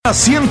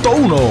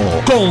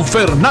Z101 con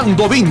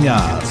Fernando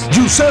Viñas,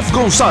 Yusef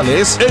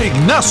González e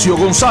Ignacio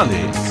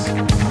González.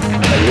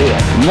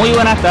 Muy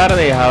buenas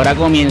tardes, ahora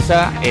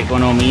comienza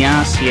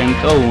Economía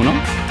 101.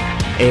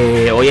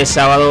 Hoy es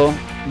sábado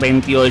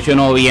 28 de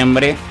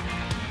noviembre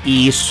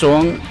y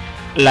son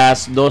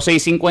las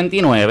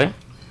 12:59.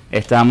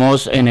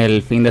 Estamos en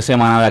el fin de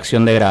semana de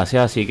Acción de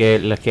Gracias, así que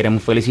les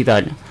queremos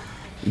felicitar.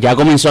 Ya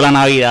comenzó la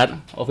Navidad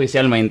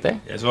oficialmente.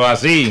 Eso es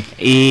así.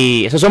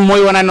 Y eso son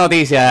muy buenas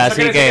noticias,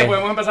 así que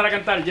podemos empezar a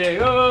cantar.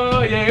 Llegó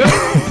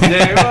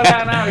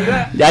la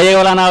Navidad. Ya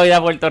llegó la Navidad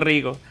a Puerto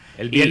Rico.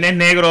 El Viernes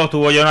Negro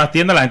estuvo yo en las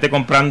tiendas, la gente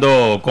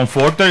comprando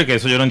Comforter, que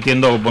eso yo no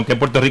entiendo por qué en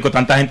Puerto Rico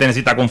tanta gente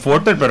necesita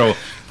Comforter, pero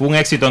fue un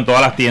éxito en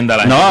todas las tiendas.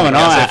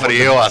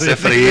 Hace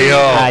frío.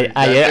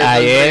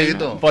 Ayer,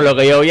 por lo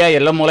que yo vi,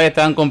 ayer los moles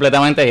estaban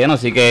completamente llenos,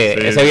 así que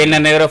ese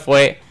Viernes Negro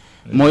fue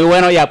muy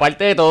bueno. Y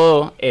aparte de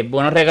todo, es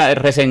bueno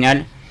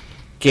reseñar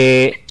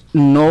que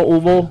no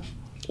hubo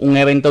un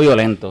evento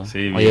violento.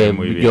 Sí, Oye,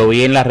 muy bien. Yo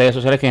vi en las redes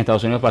sociales que en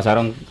Estados Unidos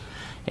pasaron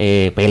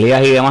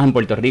peleas y demás. En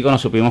Puerto Rico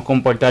nos supimos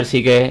comportar,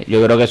 así que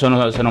yo creo que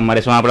eso se nos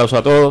merece un aplauso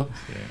a todos.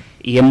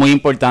 Y es muy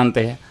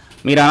importante.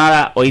 Mira,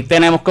 nada, hoy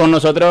tenemos con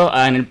nosotros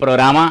en el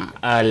programa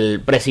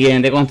al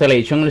presidente de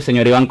Constellation, el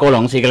señor Iván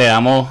Colón, así que le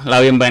damos la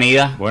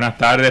bienvenida. Buenas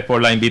tardes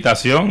por la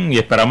invitación y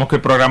esperamos que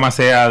el programa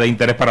sea de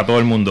interés para todo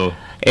el mundo.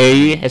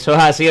 Eso es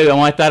así, hoy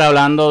vamos a estar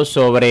hablando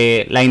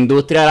sobre la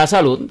industria de la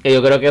salud, que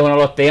yo creo que es uno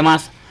de los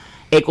temas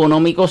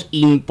económicos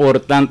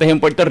importantes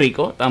en Puerto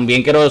Rico.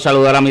 También quiero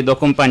saludar a mis dos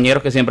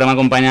compañeros que siempre me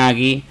acompañan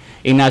aquí,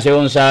 Ignacio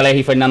González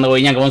y Fernando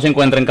Viñas. ¿Cómo se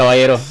encuentran,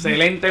 caballeros?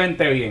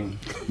 Excelentemente bien.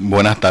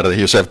 Buenas tardes,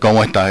 Yusef.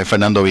 ¿Cómo estás? Es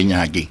Fernando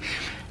Viñas aquí.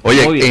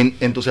 Oye,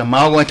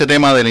 entusiasmado con este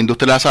tema de la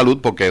industria de la salud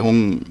porque es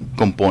un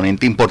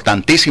componente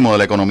importantísimo de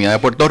la economía de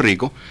Puerto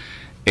Rico.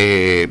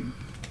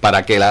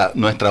 Para que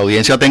nuestra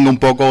audiencia tenga un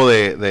poco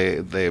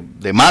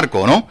de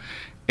marco, ¿no?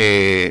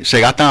 Se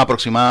gastan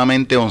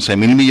aproximadamente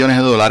 11,000 millones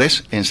de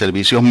dólares en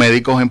servicios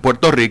médicos en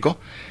Puerto Rico.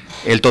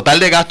 El total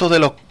de gastos de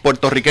los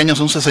puertorriqueños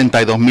son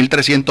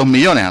 62,300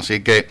 millones, así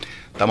que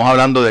estamos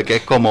hablando de que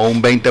es como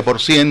un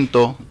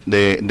 20%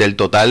 del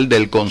total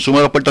del consumo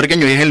de los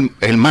puertorriqueños y es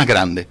el más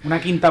grande. Una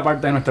quinta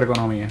parte de nuestra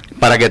economía.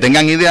 Para que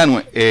tengan idea,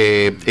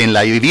 en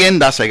la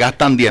vivienda se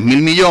gastan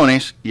 10,000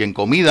 millones y en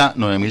comida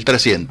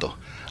 9,300.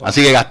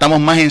 Así que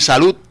gastamos más en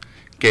salud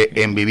que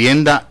en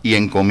vivienda y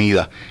en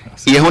comida.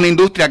 Y es una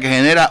industria que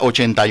genera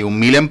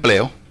 81,000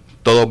 empleos,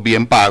 todos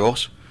bien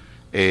pagos,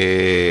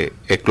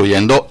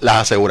 excluyendo las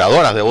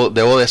aseguradoras,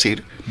 debo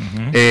decir,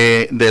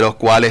 de los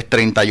cuales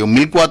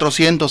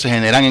 31,400 se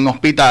generan en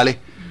hospitales,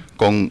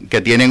 que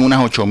tienen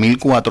unas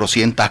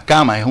 8,400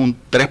 camas. Es un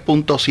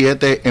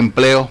 3.7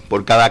 empleos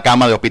por cada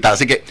cama de hospital.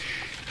 Así que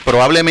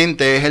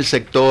probablemente es el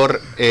sector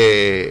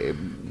de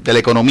la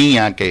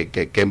economía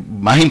que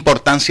más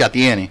importancia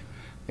tiene.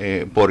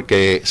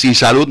 Porque sin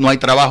salud no hay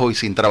trabajo y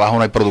sin trabajo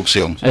no hay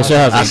producción. Eso es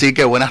así. Así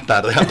que buenas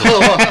tardes a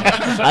todos.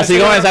 Así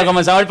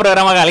comenzamos el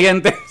programa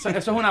caliente. Eso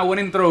es una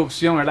buena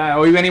introducción, ¿verdad?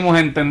 Hoy venimos a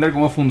entender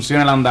cómo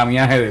funciona el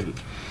andamiaje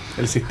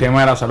del sistema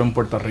de la salud en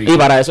Puerto Rico. Y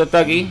para eso está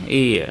aquí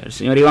y el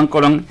señor Iván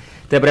Colón.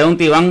 Te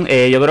pregunto, Iván,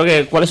 yo creo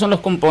que ¿cuáles son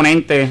los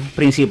componentes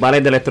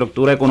principales de la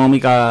estructura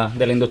económica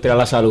de la industria de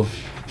la salud?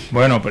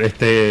 Bueno,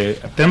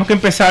 tenemos que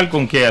empezar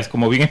con que,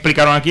 como bien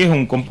explicaron aquí, es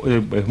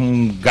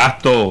un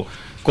gasto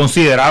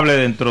considerable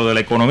dentro de la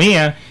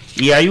economía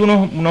y hay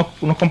unos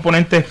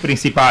componentes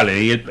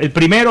principales y el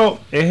primero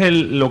es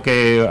lo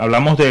que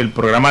hablamos del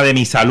programa de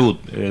Mi Salud,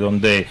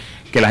 donde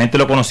que la gente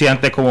lo conocía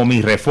antes como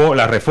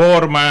la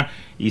reforma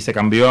y se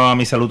cambió a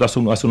Mi Salud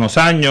hace unos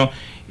años,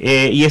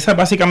 y esa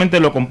básicamente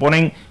lo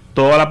componen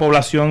toda la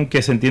población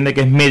que se entiende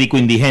que es médico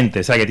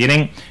indigente, o sea,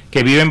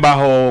 que viven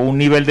bajo un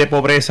nivel de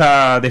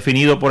pobreza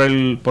definido por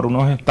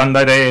unos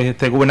estándares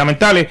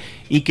gubernamentales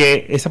y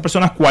que esas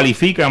personas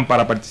cualifican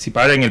para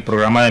participar en el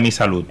programa de Mi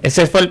Salud.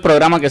 Ese fue el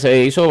programa que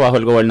se hizo bajo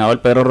el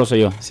gobernador Pedro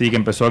Rosselló. Sí, que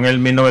empezó en el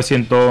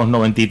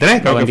 1993,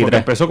 creo que fue que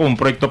empezó como un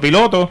proyecto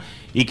piloto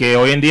y que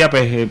hoy en día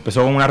pues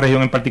empezó en una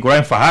región en particular,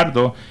 en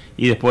Fajardo,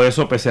 y después de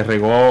eso pues se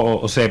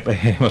regó, esa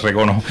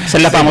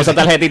es la famosa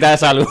tarjetita de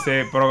salud.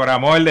 Se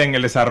programó en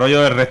el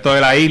desarrollo del resto de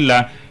la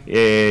isla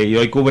y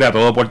hoy cubre a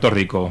todo Puerto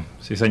Rico.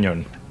 Sí, señor.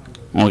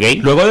 Okay.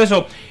 Luego de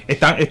eso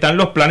están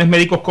los planes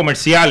médicos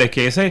comerciales,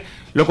 que ese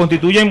lo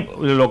constituyen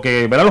los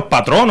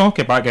patronos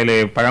que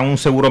le pagan un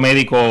seguro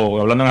médico,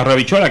 hablando en Arroyo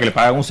Bichuela, que le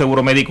pagan un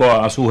seguro médico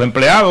a sus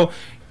empleados,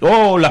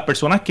 o las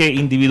personas que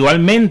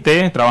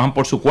individualmente trabajan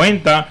por su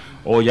cuenta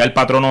o ya el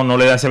patrono no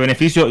le da ese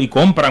beneficio y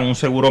compran un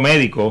seguro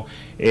médico.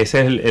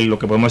 Ese es lo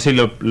que podemos decir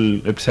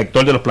el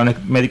sector de los planes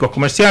médicos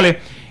comerciales.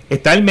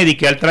 Está el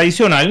Medicare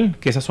tradicional,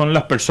 que esas son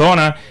las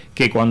personas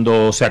que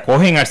cuando se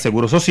acogen al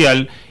Seguro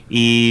Social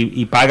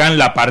y pagan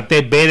la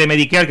parte B de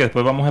Medicare, que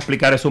después vamos a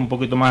explicar eso un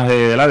poquito más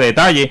de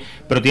detalle,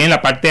 pero tienen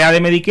la parte A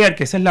de Medicare,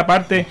 que esa es la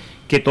parte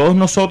que todos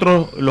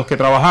nosotros, los que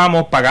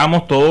trabajamos,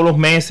 pagamos todos los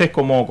meses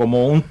como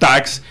un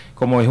tax,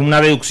 como es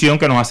una deducción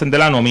que nos hacen de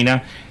la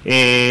nómina,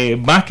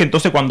 más que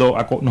entonces cuando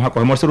nos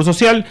acogemos al Seguro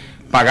Social,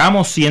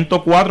 pagamos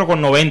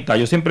 104,90.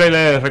 Yo siempre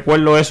le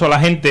recuerdo eso a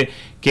la gente,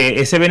 que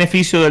ese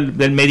beneficio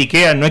del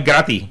Medicare no es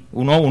gratis.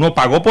 Uno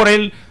pagó por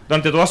él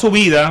durante toda su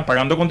vida,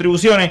 pagando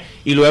contribuciones,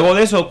 y luego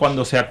de eso,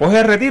 cuando se acoge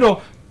al retiro,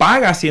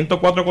 paga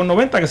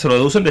 104,90 que se lo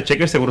deducen de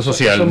cheque del Seguro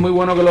Social. Eso es muy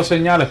bueno que lo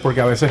señales,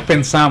 porque a veces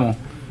pensamos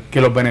que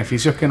los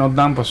beneficios que nos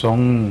dan pues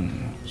son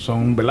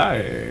 ¿verdad?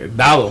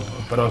 Dados,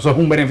 pero eso es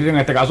un beneficio en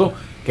este caso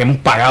que hemos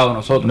pagado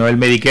nosotros. No, el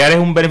Medicare es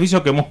un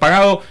beneficio que hemos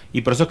pagado,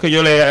 y por eso es que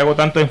yo le hago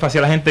tanto énfasis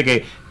a la gente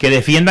que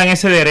defiendan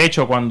ese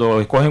derecho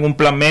cuando escogen un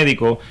plan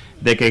médico,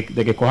 de que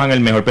escojan el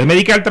mejor. Pero el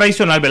Medicare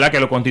tradicional, ¿verdad?,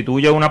 que lo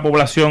constituye una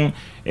población,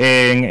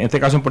 en este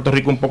caso en Puerto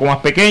Rico, un poco más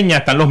pequeña.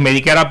 Están los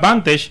Medicare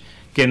Advantage,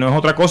 que no es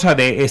otra cosa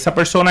de esa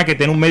persona que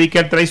tiene un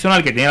Medicare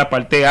tradicional, que tiene la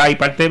parte A y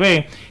parte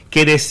B,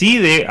 que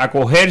decide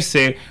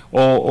acogerse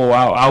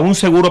a un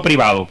seguro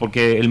privado,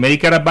 porque el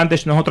Medicare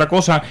Advantage no es otra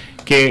cosa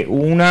que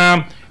un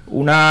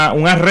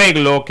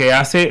arreglo que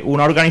hace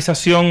una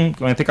organización,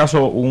 en este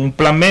caso un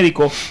plan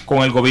médico,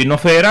 con el gobierno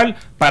federal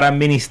para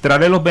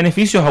administrarle los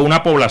beneficios a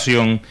una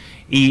población.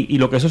 Y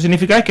lo que eso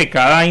significa es que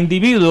cada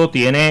individuo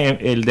tiene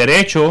el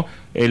derecho,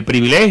 el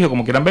privilegio,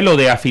 como quieran verlo,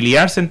 de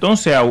afiliarse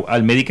entonces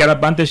al Medicare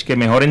Advantage que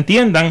mejor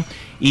entiendan,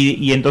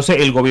 y entonces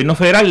el gobierno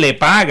federal le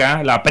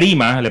paga la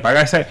prima, le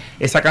paga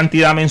esa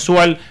cantidad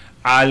mensual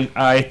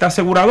a esta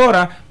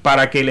aseguradora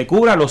para que le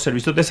cubra los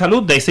servicios de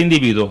salud de ese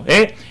individuo.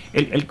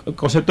 El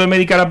concepto de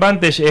Medicare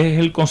Advantage es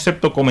el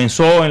concepto,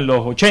 comenzó en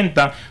los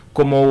 80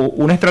 como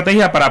una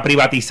estrategia para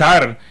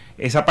privatizar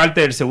esa parte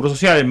del Seguro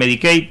Social, el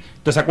Medicaid.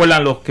 ¿Ustedes se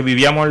acuerdan los que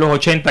vivíamos en los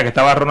 80, que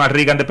estaba Ronald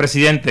Reagan de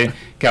presidente,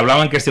 que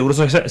hablaban que el Seguro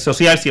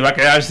Social se iba a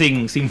quedar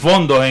sin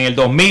fondos en el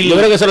 2000? Yo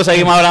creo que eso lo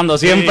seguimos hablando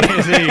siempre.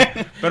 Sí.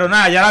 Pero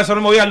nada, ya eso lo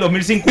movía al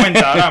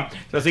 2050, ¿verdad?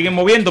 Se lo siguen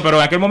moviendo, pero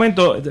en aquel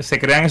momento se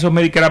crean esos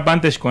Medicare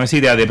Advantage con esa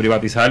idea de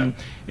privatizar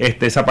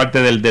esa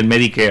parte del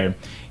Medicare.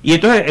 Y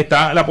entonces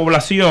está la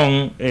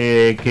población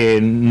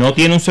que no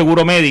tiene un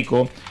seguro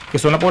médico, que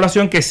son la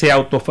población que se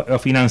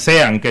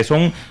autofinancian, que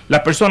son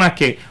las personas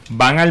que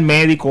van al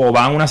médico o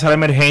van a una sala de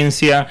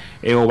emergencia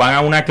o van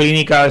a una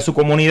clínica de su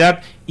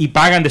comunidad y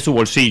pagan de su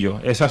bolsillo.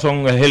 Es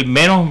el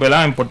menos,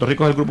 ¿verdad? En Puerto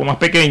Rico es el grupo más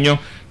pequeño,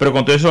 pero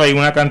con todo eso hay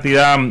una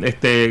cantidad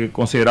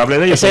considerable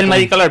de ellos. ¿Es el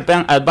Medical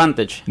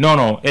Advantage?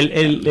 No,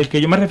 el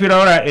que yo me refiero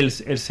ahora, el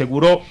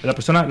seguro, las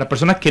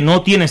personas que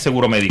no tienen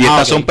seguro médico. Y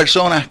estas son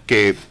personas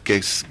que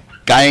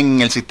caen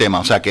en el sistema,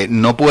 o sea que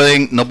no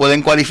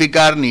pueden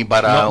cualificar ni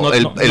para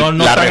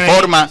la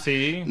reforma,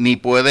 sí, ni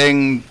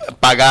pueden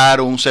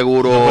pagar un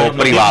seguro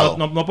privado.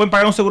 No pueden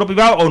pagar un seguro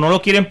privado, o no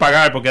lo quieren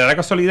pagar, porque da la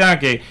casualidad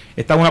que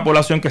esta es una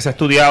población que se ha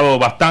estudiado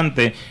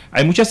bastante.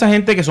 Hay mucha esa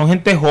gente que son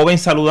gente joven,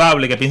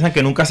 saludable, que piensan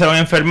que nunca se van a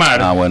enfermar.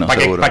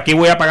 ¿Para qué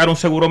voy a pagar un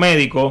seguro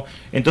médico?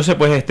 Entonces,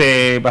 pues,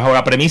 bajo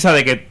la premisa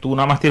de que tú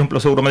nada más tienes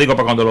un seguro médico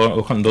para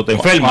cuando te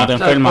enfermas.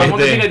 Vamos a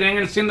decir que tienen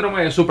el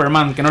síndrome de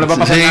Superman, que no les va a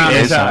pasar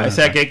nada. O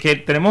sea, que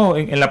tenemos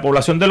en la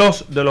población de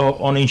los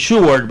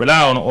uninsured,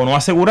 ¿verdad? O no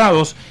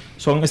asegurados,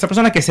 son esas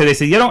personas que se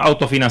decidieron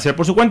autofinanciar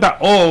por su cuenta,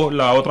 o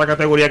la otra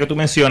categoría que tú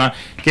mencionas,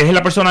 que es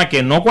la persona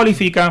que no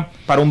cualifica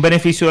para un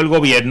beneficio del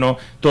gobierno,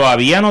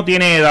 todavía no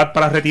tiene edad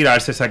para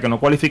retirarse, o sea, que no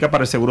cualifica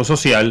para el Seguro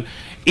Social,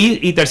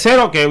 y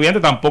tercero, que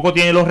obviamente tampoco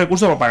tiene los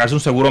recursos para pagarse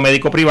un seguro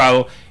médico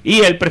privado,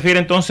 y él prefiere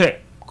entonces,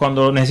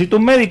 cuando necesita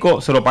un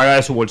médico, se lo paga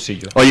de su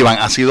bolsillo. Oye, Iván,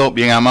 ha sido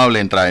bien amable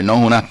en traernos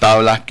unas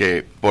tablas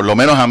que por lo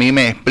menos a mí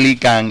me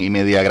explican y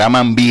me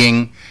diagraman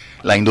bien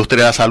la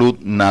industria de la salud.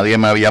 Nadie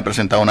me había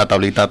presentado una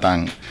tablita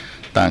tan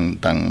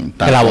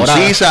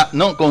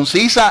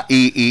concisa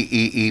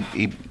y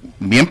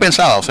bien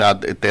pensada, o sea,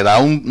 te da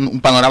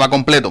un panorama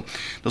completo.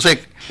 Entonces,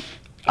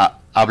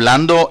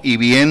 hablando y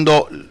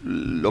viendo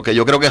lo que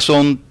yo creo que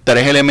son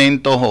tres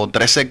elementos o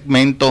tres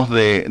segmentos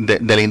de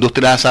la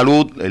industria de la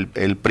salud,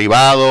 el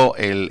privado,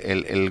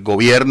 el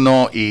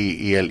gobierno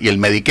y el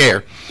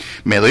Medicare,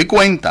 me doy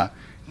cuenta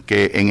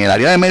que en el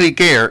área de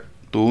Medicare,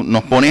 tú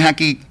nos pones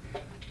aquí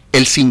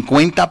el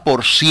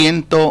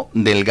 50%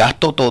 del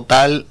gasto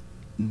total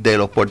de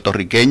los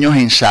puertorriqueños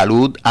en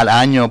salud al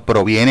año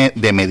proviene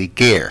de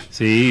Medicare.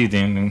 Sí,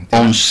 de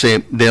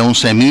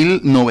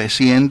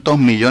 11.900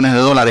 millones de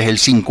dólares, el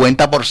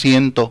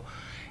 50%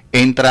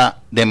 entra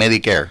de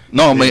Medicare.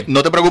 No, sí.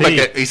 No te preocupes, sí,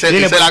 que hice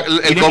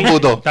el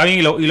cómputo. Está bien,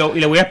 y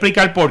le voy a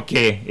explicar por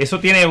qué. Eso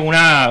tiene un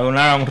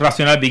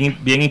racional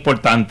bien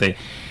importante.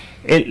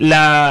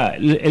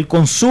 El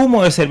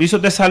consumo de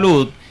servicios de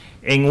salud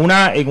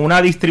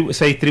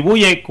se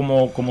distribuye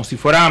como si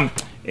fuera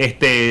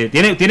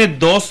tiene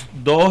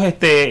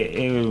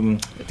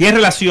tiene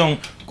relación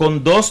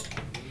con dos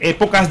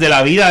épocas de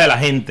la vida de la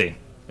gente.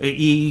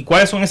 ¿Y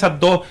cuáles son esas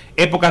dos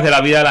épocas de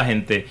la vida de la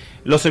gente?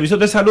 Los servicios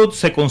de salud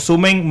se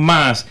consumen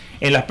más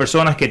en las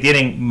personas que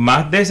tienen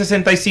más de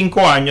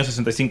 65 años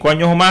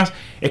o más,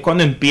 es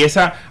cuando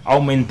empieza a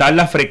aumentar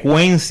la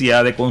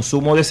frecuencia de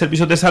consumo de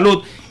servicios de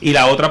salud, y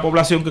la otra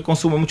población que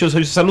consume muchos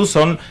servicios de salud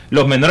son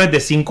los menores de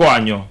 5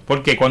 años,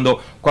 porque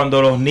cuando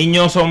cuando los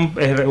niños son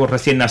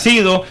recién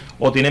nacidos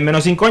o tienen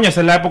menos de 5 años,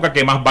 esa es la época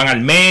que más van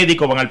al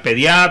médico, van al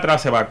pediatra,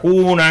 se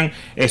vacunan,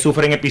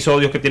 sufren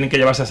episodios que tienen que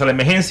llevarse a la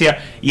emergencia,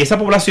 y esa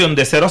población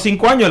de 0 a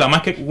 5 años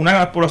una de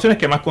las poblaciones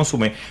que más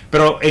consume.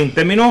 Pero en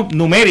términos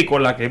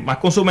numéricos, la que más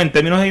consume en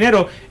términos de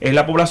dinero es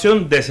la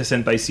población de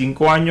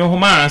 65 años o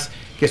más,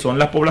 que son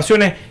las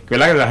poblaciones, que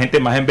la gente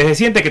más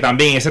envejeciente, que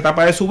también en esa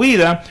etapa de su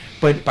vida,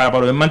 pues para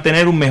poder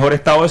mantener un mejor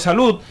estado de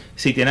salud,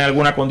 si tienen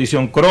alguna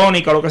condición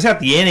crónica o lo que sea,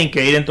 tienen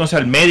que ir entonces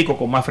al médico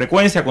con más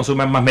frecuencia,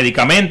 consumen más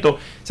medicamentos. O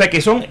sea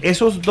que son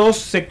esos dos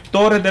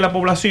sectores de la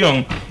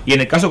población. Y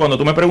en el caso cuando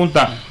tú me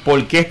preguntas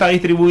por qué está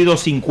distribuido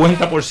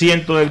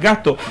 50% del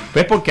gasto,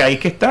 pues porque ahí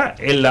que está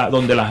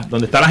donde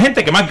está la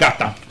gente que más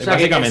gasta, o sea,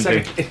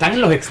 básicamente. Que están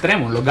en los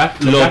extremos, los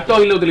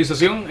gastos y la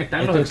utilización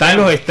están en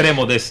los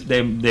extremos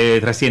de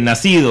recién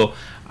nacido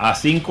a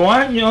 5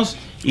 años,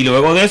 y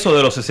luego de eso,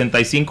 de los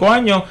 65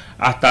 años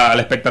hasta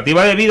la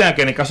expectativa de vida,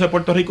 que en el caso de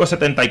Puerto Rico es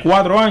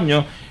 74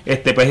 años,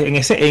 pues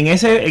en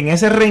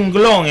ese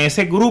renglón, en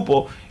ese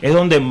grupo, es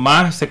donde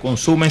más se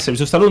consume en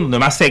servicios de salud, donde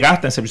más se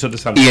gasta en servicios de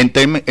salud. Y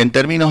en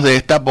términos de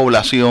esta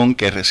población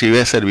que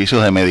recibe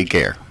servicios de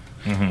Medicare,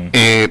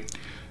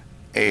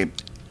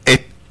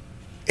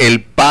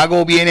 el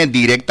pago viene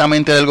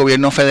directamente del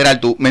gobierno federal.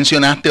 Tú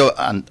mencionaste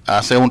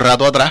hace un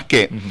rato atrás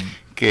que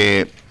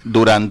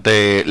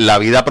durante la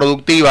vida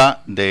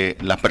productiva de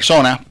las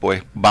personas,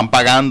 pues van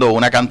pagando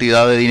una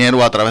cantidad de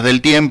dinero a través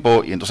del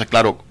tiempo, y entonces,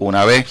 claro,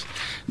 una vez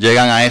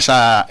llegan a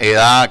esa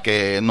edad,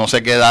 que no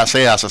sé qué edad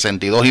sea,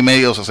 62 y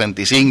medio,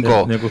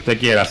 65, de que usted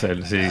quiera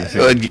hacer, sí.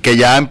 Que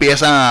ya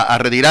empiezan a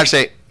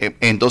retirarse,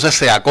 entonces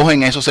se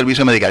acogen a esos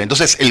servicios medicales.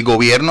 Entonces, el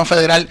gobierno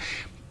federal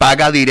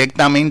paga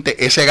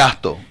directamente ese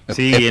gasto.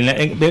 Sí,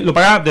 lo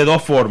paga de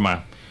dos formas.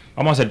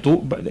 Vamos a hacer,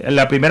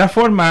 la primera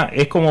forma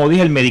es, como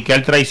dije, el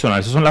Medicare tradicional.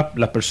 Esas son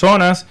las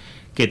personas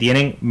que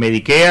tienen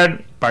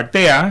Medicare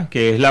parte A,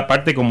 que es la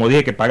parte, como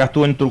dije, que pagas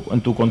tú en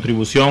tu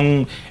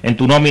contribución, en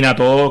tu nómina,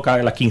 todo,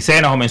 las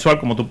quincenas o mensual,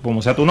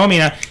 como sea tu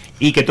nómina,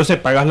 y que entonces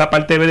pagas la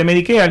parte B de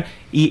Medicare,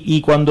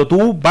 y cuando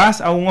tú vas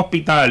a un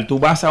hospital, tú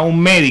vas a un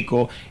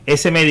médico,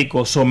 ese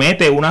médico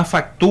somete una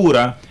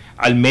factura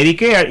al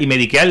Medicare, y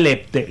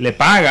Medicare le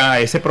paga a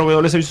ese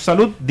proveedor de servicios de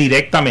salud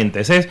directamente.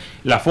 Esa es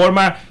la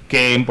forma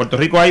que en Puerto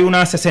Rico hay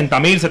unas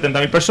 60,000,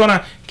 70,000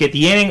 personas que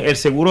tienen el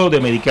seguro de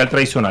Medicare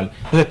tradicional.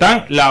 Entonces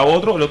están el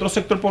otro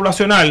sector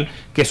poblacional,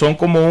 que son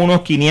como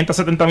unos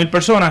 570,000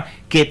 personas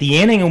que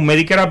tienen un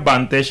Medicare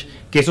Advantage,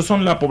 que esos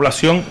son la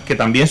población que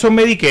también son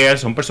Medicare,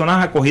 son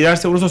personas acogidas al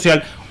Seguro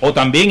Social, o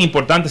también,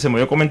 importante, se me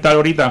voy a comentar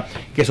ahorita,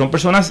 que son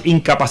personas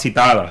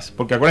incapacitadas,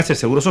 porque acuérdense, el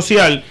Seguro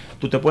Social,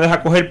 tú te puedes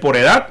acoger por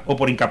edad o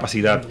por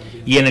incapacidad.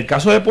 Y en el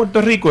caso de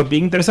Puerto Rico es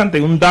bien interesante,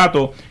 hay un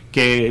dato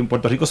que en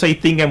Puerto Rico se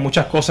distinguen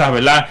muchas cosas,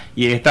 ¿verdad?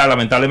 Y esta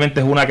lamentablemente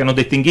es una que nos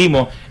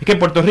distinguimos, es que en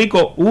Puerto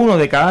Rico 1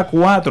 de cada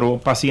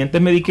 4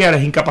 pacientes Medicare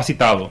es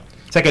incapacitado.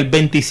 O sea que el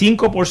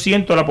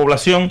 25% de la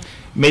población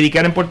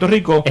Medicare en Puerto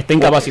Rico está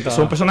incapacitada.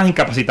 Son personas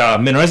incapacitadas,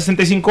 menores de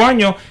 65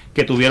 años,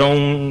 que tuvieron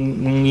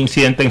un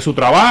incidente en su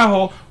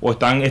trabajo o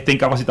están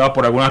incapacitados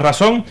por alguna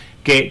razón,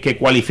 que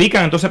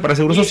cualifican entonces para el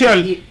Seguro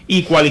Social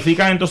y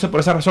cualifican entonces por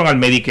esa razón al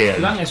Medicare.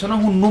 Iván, eso no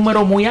es un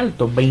número muy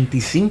alto,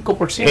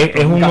 25%.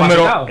 Es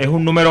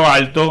un número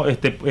alto.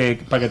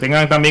 Para que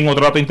tengan también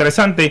otro dato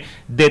interesante,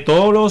 de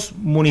todos los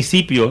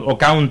municipios o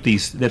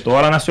counties de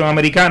toda la nación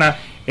americana,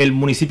 el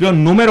municipio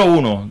número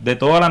 1 de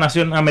toda la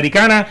nación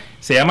americana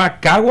se llama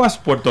Caguas,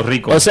 Puerto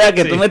Rico. O sea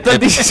que tú me estás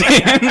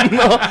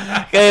diciendo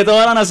que de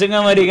toda la nación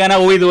americana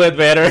we do it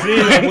better. Sí,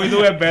 we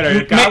do it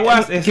better.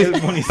 Caguas es el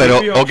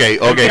municipio. Pero,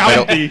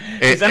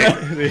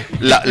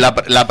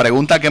 la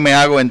pregunta que me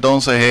hago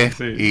entonces es,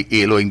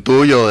 y lo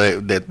intuyo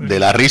de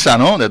la risa,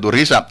 ¿no? De tu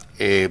risa,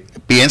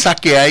 ¿piensas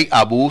que hay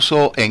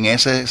abuso en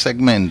ese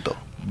segmento?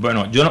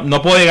 Bueno, yo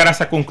no puedo llegar a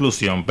esa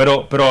conclusión,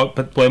 pero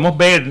podemos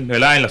ver,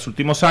 ¿verdad?, en los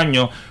últimos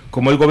años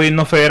cómo el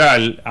gobierno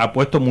federal ha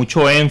puesto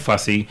mucho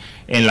énfasis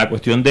en la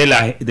cuestión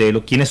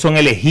de quiénes son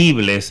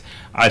elegibles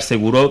al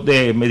seguro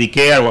de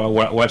Medicare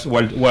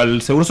o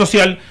al seguro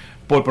social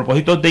por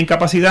propósitos de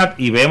incapacidad,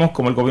 y vemos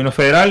como el gobierno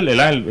federal,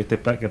 en este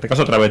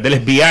caso a través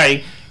del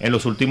FBI, en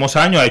los últimos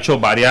años ha hecho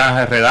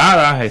varias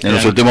redadas. En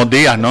los últimos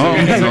días, ¿no?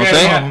 Sí, no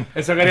sé.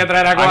 Eso quería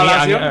traer a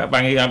colación.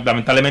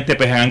 Lamentablemente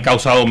pues han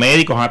causado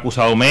médicos, han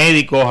acusado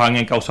médicos, han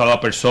encausado a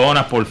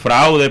personas por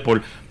fraude,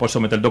 por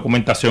someter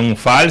documentación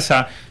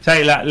falsa. O sea,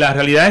 la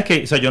realidad es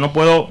que, o sea, yo no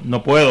puedo,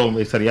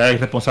 sería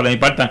irresponsable de mi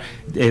parte,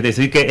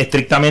 decir que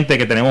estrictamente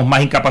que tenemos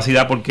más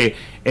incapacidad porque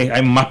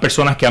hay más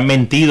personas que han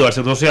mentido al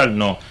Seguro Social,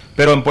 no.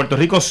 Pero en Puerto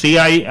Rico sí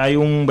hay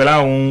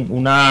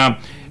una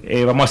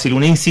vamos a decir,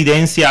 una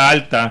incidencia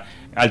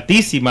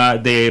altísima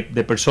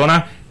de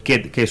personas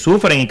que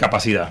sufren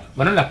incapacidad.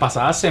 Bueno, en las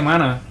pasadas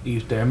semanas, y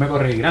ustedes me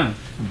corregirán,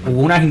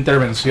 hubo unas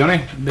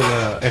intervenciones de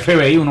la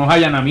FBI, unos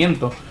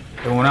allanamientos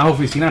en unas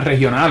oficinas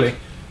regionales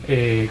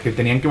que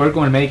tenían que ver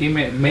con el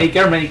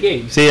Medicare,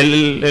 Medicaid. Sí,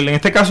 en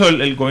este caso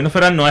el gobierno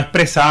federal no ha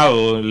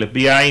expresado, el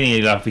FBI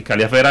ni la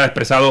Fiscalía Federal ha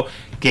expresado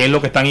qué es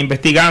lo que están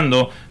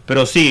investigando,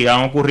 pero sí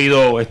han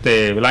ocurrido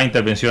las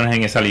intervenciones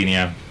en esa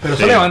línea. Pero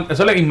sí.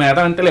 eso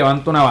inmediatamente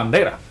levanta una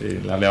bandera. Sí,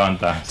 la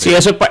levanta. Sí,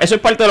 eso es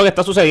parte de lo que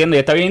está sucediendo y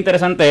está bien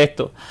interesante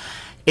esto.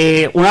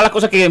 Una de las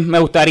cosas que me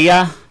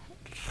gustaría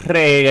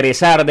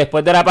regresar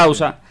después de la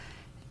pausa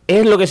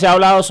es lo que se ha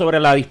hablado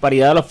sobre la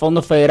disparidad de los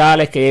fondos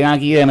federales que llegan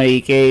aquí de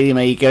Medicaid y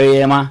Medicare y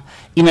demás.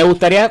 Y me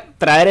gustaría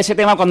traer ese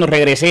tema cuando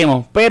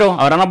regresemos. Pero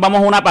ahora nos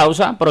vamos a una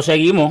pausa,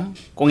 proseguimos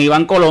con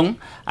Iván Colón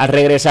al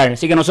regresar.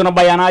 Así que no se nos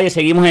vaya nadie,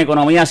 seguimos en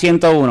Economía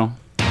 101.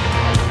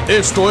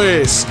 Esto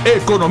es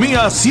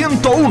Economía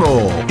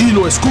 101 y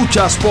lo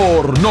escuchas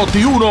por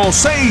Noti1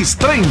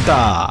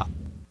 630.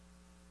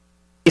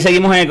 Y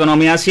seguimos en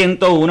Economía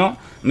 101.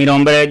 Mi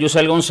nombre es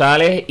Yusel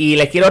González y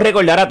les quiero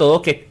recordar a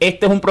todos que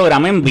este es un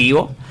programa en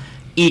vivo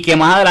y que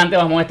más adelante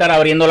vamos a estar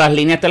abriendo las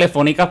líneas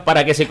telefónicas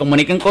para que se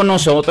comuniquen con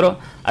nosotros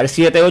al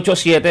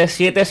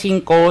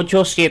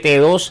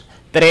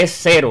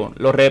 787-758-7230.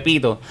 Lo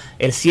repito,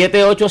 el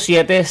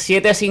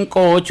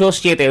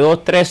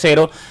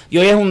 787-758-7230. Y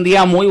hoy es un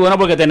día muy bueno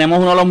porque tenemos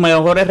uno de los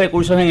mejores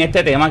recursos en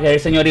este tema, que es el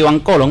señor Iván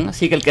Colón.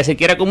 Así que el que se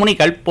quiera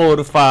comunicar,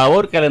 por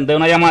favor, que le dé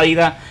una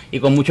llamadita y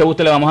con mucho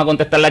gusto le vamos a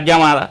contestar las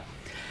llamadas.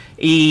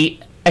 Y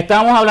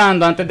estábamos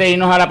hablando antes de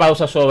irnos a la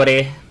pausa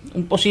sobre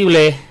un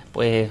posible,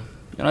 pues,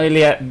 yo no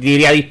diría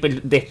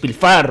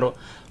despilfarro,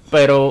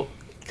 pero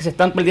que se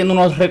están perdiendo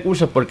unos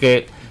recursos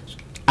porque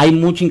hay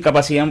mucha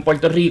incapacidad en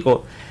Puerto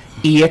Rico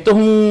y esto es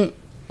un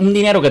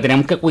dinero que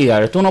tenemos que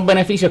cuidar. Estos son unos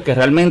beneficios que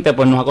realmente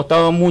pues nos ha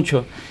costado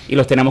mucho y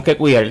los tenemos que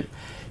cuidar.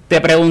 Te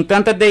pregunté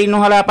antes de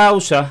irnos a la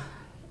pausa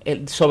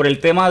sobre el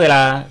tema de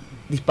la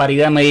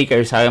disparidad de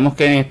Medicare. Sabemos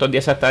que en estos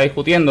días se está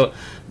discutiendo,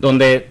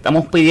 donde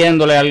estamos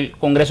pidiéndole al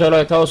Congreso de los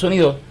Estados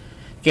Unidos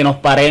que nos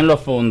paren los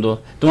fondos.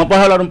 ¿Tú me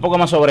puedes hablar un poco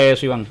más sobre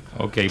eso, Iván?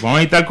 Ok, vamos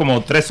a necesitar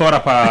como 3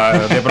 horas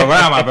de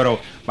programa, pero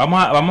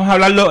vamos a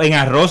hablarlo en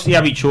arroz y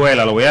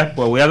habichuela. Voy a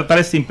tratar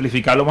de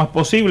simplificar lo más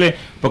posible,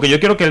 porque yo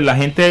quiero que la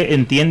gente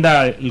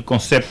entienda el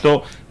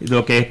concepto de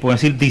lo que es, pueden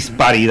decir,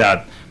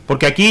 disparidad.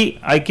 Porque aquí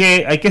hay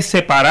que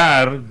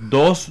separar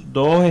dos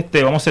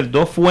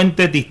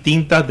fuentes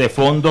distintas de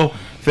fondos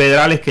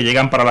federales que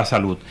llegan para la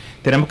salud.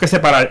 Tenemos que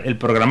separar el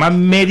programa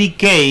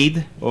Medicaid,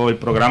 o el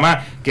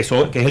programa que es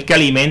el que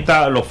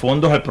alimenta los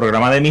fondos al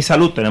programa de Mi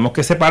Salud. Tenemos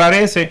que separar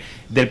ese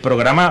del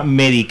programa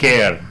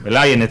Medicare,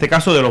 ¿verdad? Y en este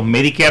caso de los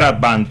Medicare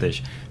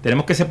Advantage.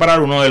 Tenemos que separar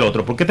uno del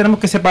otro. ¿Por qué tenemos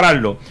que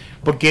separarlo?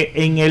 Porque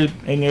en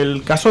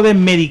el caso de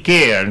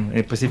Medicare,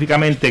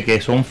 específicamente,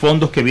 que son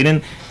fondos que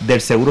vienen del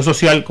Seguro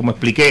Social, como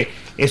expliqué,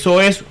 eso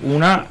es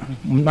una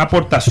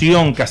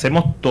aportación que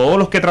hacemos todos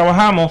los que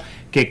trabajamos,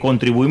 que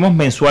contribuimos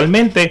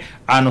mensualmente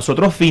a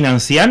nosotros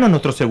financiarnos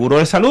nuestro seguro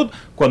de salud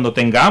cuando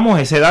tengamos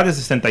esa edad de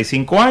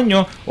 65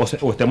 años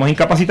o estemos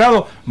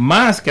incapacitados,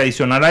 más que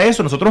adicional a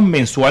eso, nosotros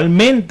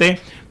mensualmente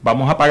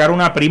vamos a pagar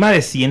una prima de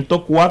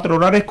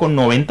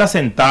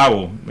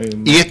 $104.90.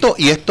 Y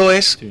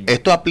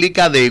esto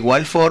aplica de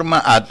igual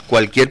forma a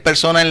cualquier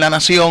persona en la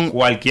nación.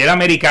 Cualquier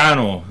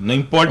americano, no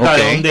importa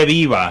de dónde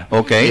viva.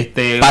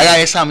 Paga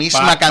esa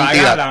misma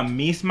cantidad. Paga la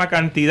misma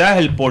cantidad,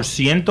 el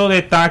 %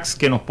 de tax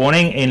que nos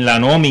ponen en la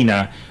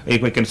nómina,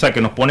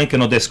 que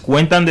nos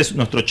descuentan de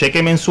nuestro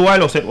cheque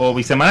mensual o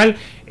bisemanal,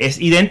 es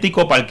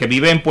idéntico para el que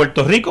vive en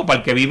Puerto Rico, para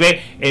el que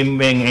vive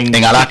en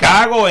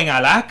Chicago, en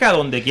Alaska,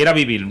 donde quiera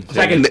vivir. O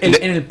sea que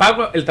en el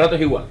pago el trato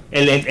es igual.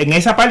 En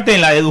esa parte,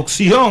 en la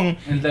deducción,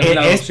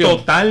 es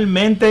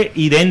totalmente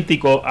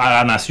idéntico a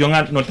la nación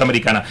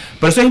norteamericana.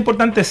 Por eso es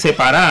importante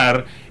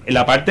separar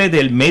la parte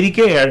del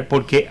Medicare,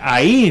 porque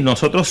ahí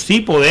nosotros sí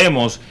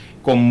podemos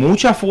con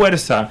mucha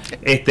fuerza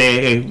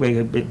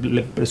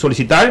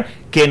solicitar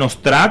que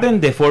nos traten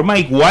de forma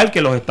igual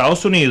que los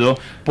Estados Unidos.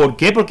 ¿Por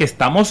qué? Porque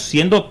estamos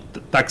siendo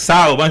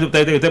taxados,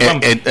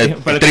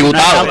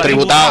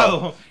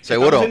 tributados,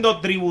 seguro. Estamos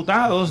siendo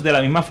tributados de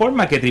la misma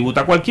forma que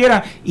tributa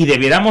cualquiera, y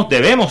debemos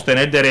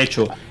tener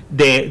derecho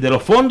de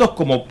los fondos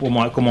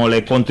como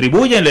le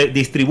contribuyen, le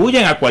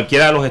distribuyen a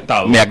cualquiera de los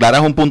estados. Me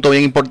aclaras un punto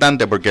bien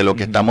importante, porque lo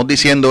que estamos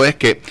diciendo es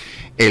que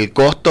el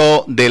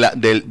costo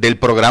del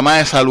programa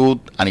de salud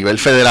a nivel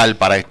federal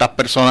para estas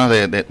personas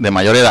de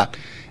mayor edad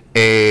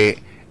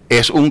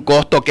es un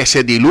costo que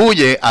se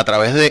diluye a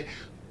través de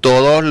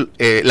toda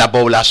la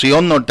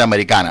población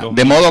norteamericana,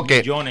 de modo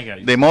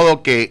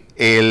que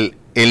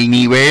el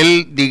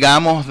nivel,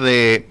 digamos,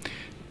 de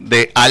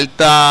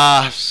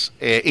altas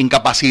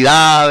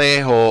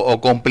incapacidades o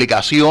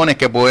complicaciones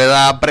que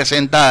pueda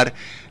presentar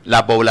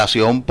la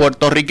población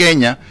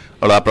puertorriqueña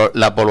o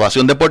la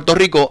población de Puerto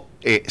Rico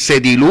se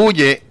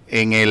diluye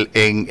en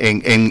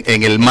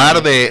el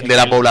mar de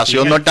la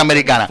población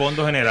norteamericana.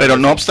 Pero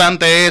no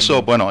obstante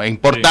eso, bueno, es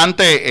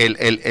importante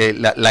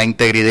la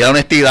integridad y la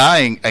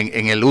honestidad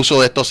en el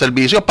uso de estos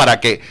servicios, para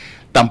que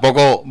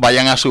tampoco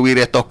vayan a subir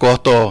estos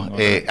costos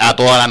a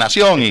toda la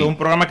nación. Es un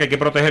programa que hay que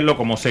protegerlo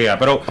como sea.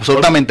 Pero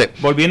absolutamente.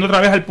 Volviendo otra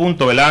vez al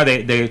punto, ¿verdad?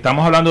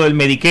 Estamos hablando del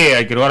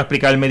Medicare, y quiero ahora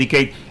explicar el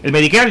Medicaid. El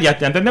Medicare ya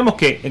entendemos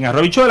que en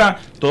Arroyo Bichuela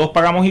todos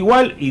pagamos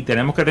igual y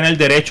tenemos que tener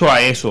derecho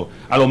a eso,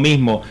 a lo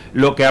mismo.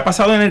 Lo que ha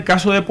pasado en el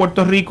caso de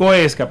Puerto Rico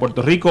es que a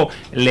Puerto Rico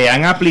le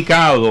han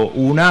aplicado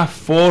unas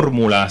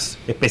fórmulas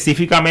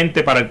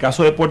específicamente para el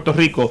caso de Puerto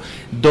Rico,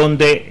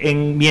 donde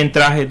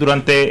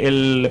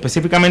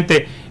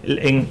específicamente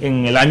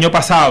en el año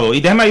pasado,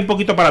 y déjame ir un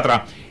poquito para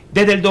atrás,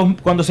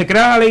 cuando se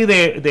crea la ley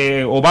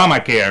de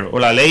Obamacare, o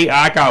la ley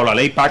ACA, o la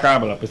ley PACA,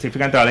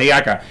 específicamente la ley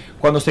ACA,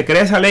 cuando se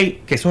crea esa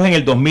ley, que eso es en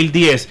el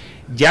 2010,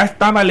 ya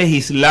estaba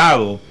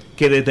legislado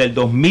que desde el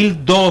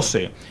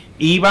 2012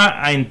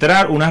 iba a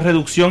entrar una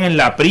reducción en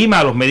la prima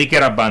a los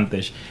Medicare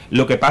Advantage.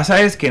 Lo que pasa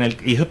es que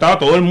y eso estaba,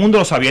 todo el mundo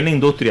lo sabía en la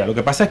industria. Lo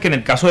que pasa es que en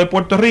el caso de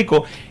Puerto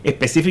Rico,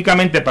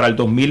 específicamente para el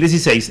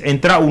 2016,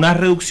 entra una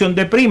reducción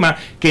de prima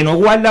que no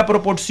guarda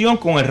proporción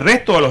con el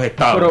resto de los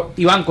estados. Pero,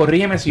 Iván,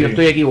 corrígeme si yo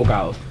estoy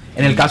equivocado.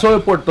 En el caso de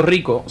Puerto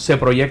Rico, se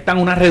proyectan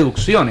unas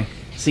reducciones.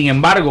 Sin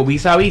embargo,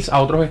 vis a vis a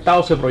otros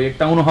estados se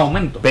proyectan unos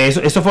aumentos.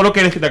 Eso fue lo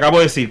que te acabo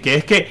de decir, que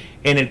es que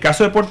en el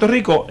caso de Puerto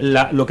Rico,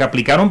 lo que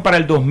aplicaron para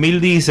el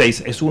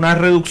 2016 es una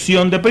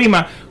reducción de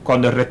prima,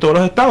 cuando el resto de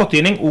los estados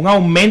tienen un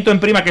aumento en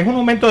prima, que es un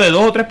aumento de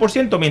 2 o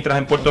 3%, mientras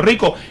en Puerto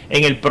Rico,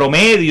 en el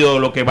promedio,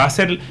 lo que va a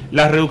ser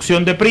la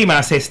reducción de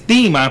prima, se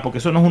estima, porque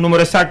eso no es un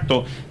número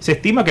exacto, se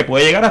estima que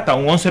puede llegar hasta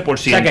un 11%. O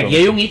sea, que aquí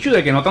hay un hecho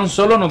de que no tan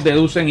solo nos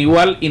deducen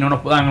igual y no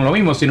nos dan lo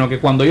mismo, sino que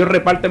cuando ellos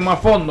reparten más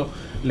fondos,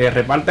 le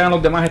reparten a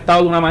los demás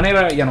estados de una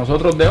manera y a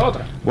nosotros de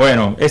otra.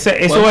 Bueno,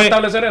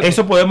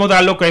 eso podemos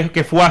dar lo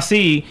que fue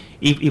así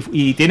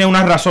y tiene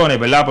unas razones,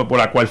 ¿verdad? Por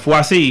la cual fue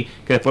así,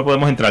 que después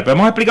podemos entrar. Pero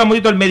vamos a explicar un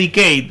poquito el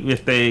Medicaid,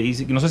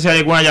 y no sé si hay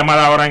alguna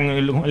llamada ahora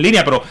en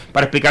línea, pero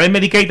para explicar el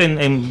Medicaid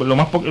en lo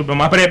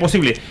más breve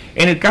posible.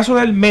 En el caso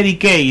del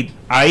Medicaid,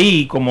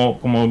 ahí, como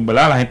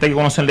 ¿verdad? La gente que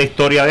conoce la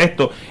historia de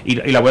esto, y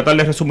la voy a tratar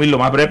de resumir lo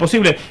más breve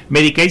posible,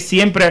 Medicaid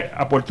siempre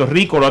a Puerto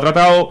Rico lo ha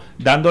tratado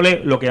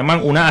dándole lo que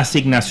llaman una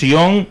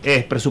asignación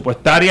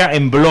presupuestaria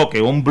en bloque,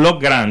 un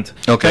block grant.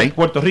 Okay.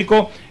 Puerto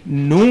Rico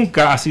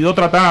nunca ha sido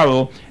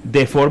tratado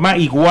de forma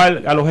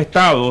igual a los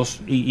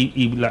estados,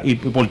 y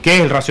por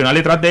qué el racional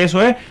detrás de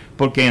eso es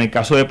porque en el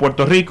caso de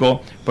Puerto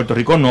Rico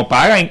no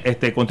paga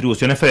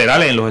contribuciones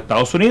federales. En los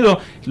Estados Unidos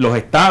los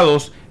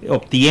estados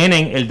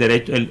obtienen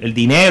el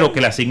dinero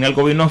que le asigna el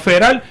gobierno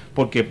federal,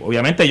 porque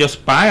obviamente ellos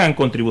pagan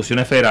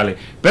contribuciones federales.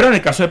 Pero en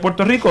el caso de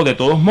Puerto Rico, de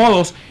todos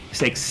modos,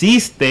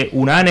 existe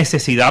una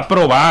necesidad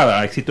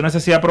probada,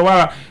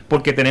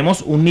 porque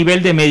tenemos un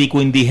nivel de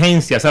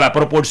médico-indigencia. O sea, la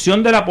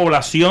proporción de la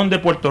población de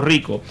Puerto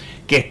Rico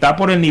que está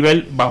por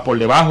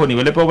debajo del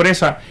nivel de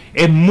pobreza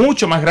es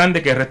mucho más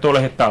grande que el resto de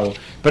los estados.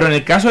 Pero en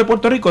el caso de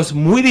Puerto Rico es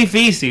muy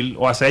difícil,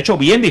 o se ha hecho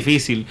bien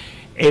difícil,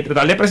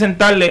 tratar de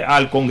presentarle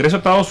al Congreso de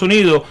Estados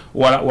Unidos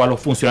o a los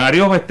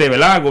funcionarios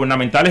 ¿verdad?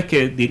 Gubernamentales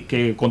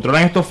que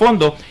controlan estos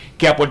fondos,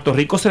 que a Puerto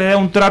Rico se le dé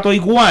un trato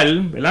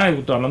igual, ¿verdad?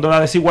 Estoy hablando de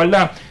la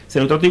desigualdad, se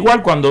le da un trato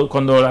igual cuando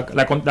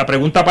la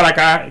pregunta para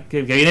acá,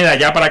 que viene de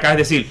allá para acá, es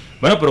decir,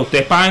 bueno, pero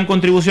ustedes pagan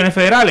contribuciones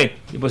federales,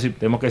 y pues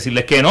tenemos que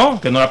decirles que no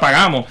la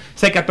pagamos. O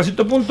sea que hasta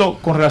cierto punto,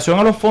 con relación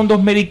a los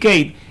fondos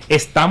Medicaid,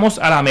 estamos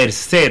a la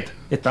merced,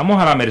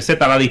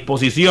 a la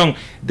disposición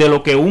de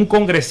lo que un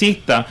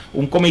congresista,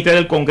 un comité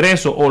del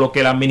Congreso o lo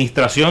que la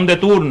administración de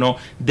turno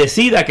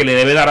decida que le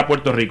debe dar a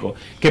Puerto Rico.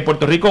 Que en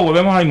Puerto Rico,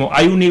 volvemos al mismo,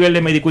 hay un nivel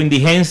de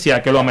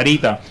médico-indigencia que lo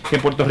amerita, que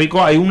en Puerto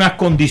Rico hay unas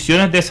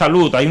condiciones de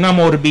salud, hay una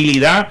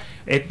morbilidad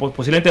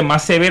posiblemente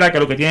más severa que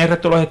lo que tiene el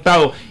resto de los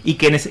estados, y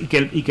que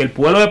el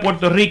pueblo de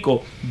Puerto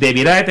Rico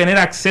debiera de tener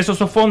acceso a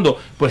esos fondos.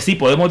 Pues sí,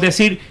 podemos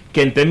decir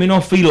que en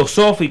términos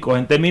filosóficos,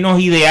 en términos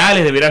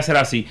ideales, debería ser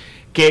así.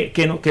 Que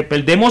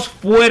perdemos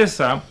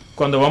fuerza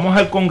cuando vamos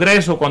al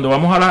Congreso, cuando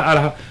vamos a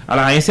las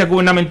agencias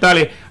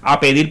gubernamentales a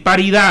pedir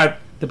paridad.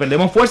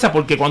 Perdemos fuerza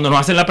porque cuando nos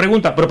hacen la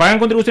pregunta, ¿pero pagan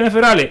contribuciones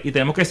federales? Y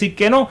tenemos que decir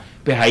que no,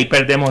 pues ahí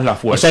perdemos la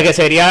fuerza. O sea que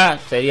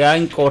sería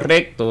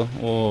incorrecto,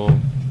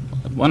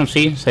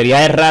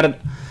 sería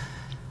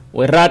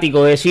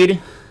errático decir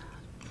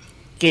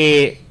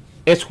que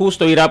es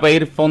justo ir a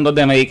pedir fondos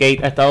de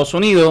Medicaid a Estados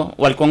Unidos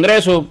o al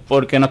Congreso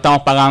porque no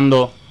estamos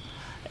pagando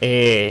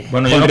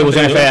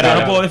contribuciones federales. Yo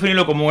no puedo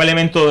definirlo como un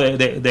elemento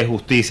de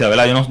justicia,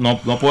 ¿verdad? Yo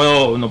no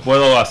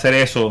puedo hacer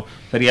eso,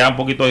 sería un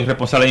poquito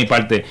irresponsable de mi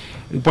parte.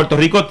 Puerto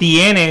Rico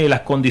tiene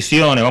las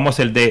condiciones, vamos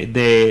a decir,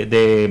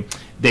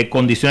 de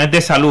condiciones de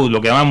salud,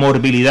 lo que llaman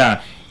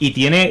morbilidad, y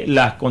tiene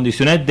las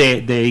condiciones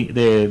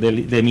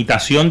de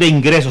limitación de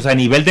ingresos, o sea,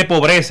 nivel de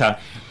pobreza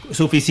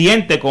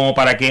suficiente como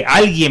para que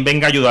alguien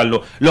venga a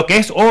ayudarlo. Lo que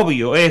es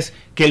obvio es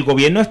que el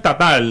gobierno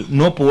estatal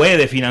no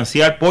puede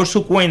financiar por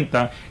su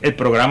cuenta el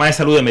programa de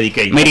salud de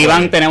Medicaid. Mira,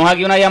 Iván, tenemos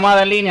aquí una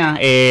llamada en línea,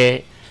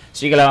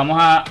 sí que la vamos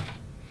a...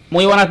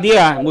 Muy buenos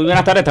días, muy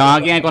buenas tardes, estamos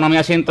aquí en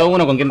Economía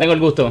 101, ¿con quién tengo el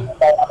gusto?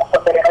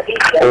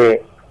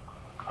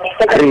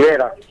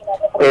 Rivera.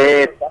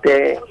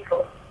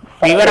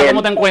 Rivera,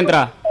 ¿cómo te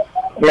encuentras?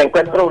 Me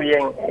encuentro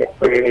bien,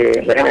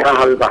 déjenme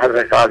bajar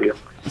el radio.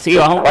 Sí,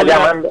 vamos a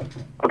llamando.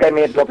 Ok,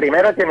 lo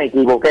primero es que me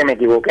equivoqué,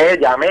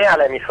 llamé a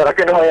la emisora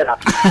que no era.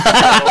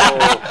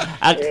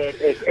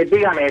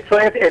 Dígame,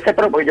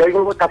 porque yo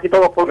oigo casi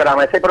todos los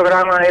programas, ese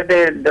programa es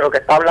de lo que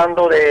está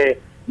hablando de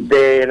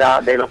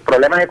los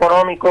problemas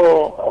económicos,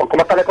 o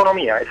cómo está la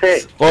economía.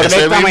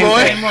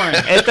 Correctamente,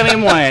 este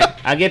mismo es.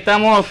 Aquí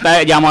estamos,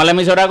 llamó a la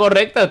emisora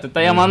correcta, usted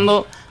está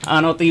llamando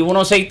a Noti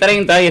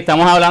 1630 y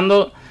estamos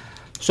hablando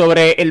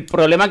sobre el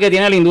problema que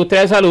tiene la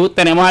industria de salud.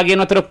 Tenemos aquí a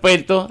nuestro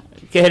experto,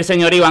 que es el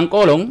señor Iván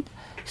Colón.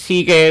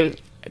 Sí, que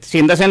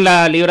siéntase en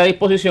la libre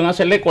disposición a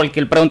hacerle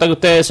cualquier pregunta que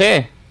usted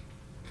desee.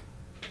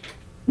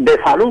 ¿De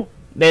salud?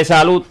 De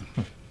salud.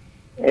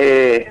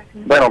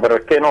 Bueno, pero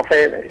es que no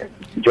sé,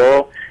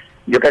 yo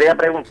quería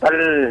preguntar,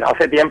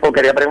 hace tiempo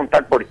quería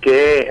preguntar por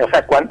qué, o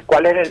sea,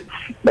 cuál es el,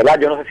 ¿verdad?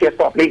 Yo no sé si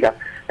esto aplica,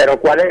 pero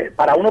cuál es,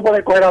 para uno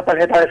poder coger la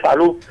tarjeta de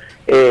salud,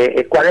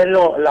 cuál es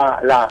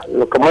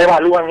cómo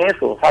evalúan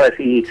eso, ¿sabes?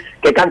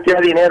 Qué cantidad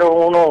de dinero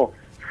uno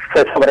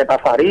se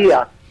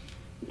sobrepasaría,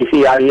 y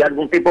si hay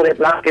algún tipo de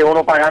plan que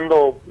uno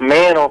pagando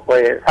menos,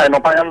 pues, ¿sabes?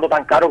 No pagando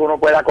tan caro que uno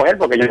pueda coger,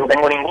 porque yo no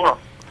tengo ninguno.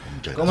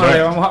 ¿Cómo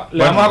le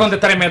vamos a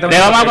contestar inmediatamente?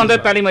 Le vamos a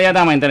contestar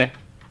inmediatamente.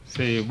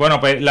 Sí, bueno,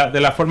 pues de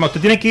la forma,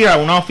 usted tiene que ir a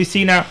una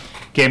oficina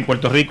que en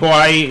Puerto Rico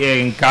hay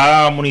en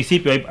cada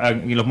municipio,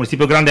 en los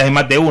municipios grandes hay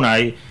más de una,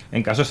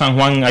 en caso de San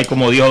Juan hay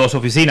como 10 o 2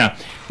 oficinas.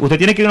 Usted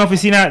tiene que ir a una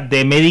oficina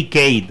de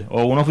Medicaid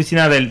o una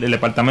oficina del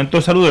Departamento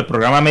de Salud, del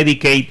programa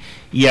Medicaid,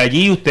 y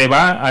allí usted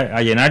va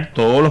a llenar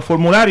todos los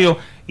formularios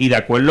y de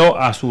acuerdo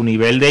a su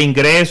nivel de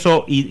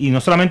ingreso, y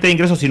no solamente de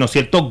ingreso, sino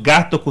ciertos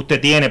gastos que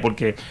usted tiene,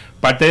 porque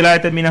parte de la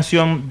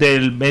determinación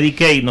del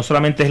Medicaid no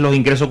solamente es los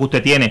ingresos que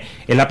usted tiene,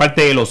 es la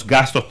parte de los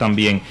gastos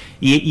también.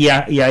 Y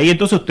ahí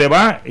entonces usted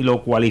va y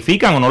lo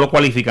cualifican o no lo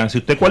cualifican. Si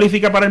usted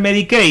cualifica para el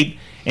Medicaid,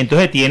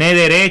 entonces tiene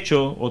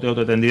derecho o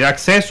tendría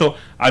acceso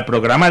al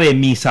programa de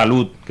Mi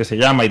Salud, que se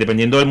llama, y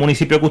dependiendo del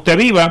municipio que usted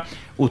viva,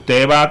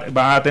 usted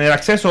va a tener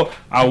acceso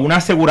a una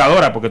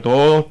aseguradora, porque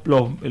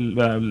Puerto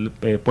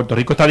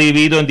Rico está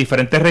dividido en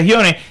diferentes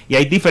regiones y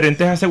hay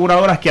diferentes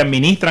aseguradoras que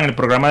administran el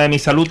programa de Mi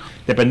Salud,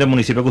 depende del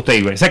municipio que usted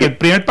vive. O sea que el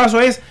primer paso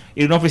es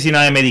ir a una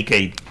oficina de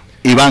Medicaid.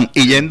 Iván,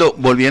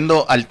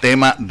 volviendo al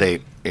tema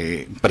de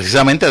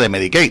precisamente de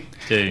Medicaid,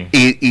 sí,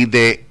 y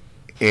de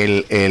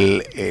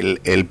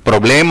el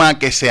problema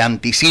que se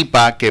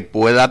anticipa que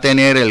pueda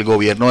tener el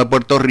gobierno de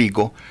Puerto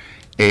Rico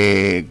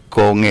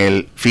con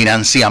el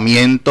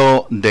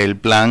financiamiento del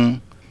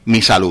plan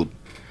Mi Salud.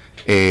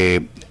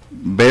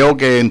 Veo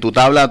que en tu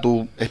tabla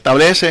tú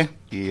estableces,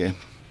 y es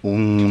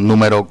un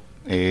número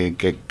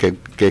que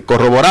es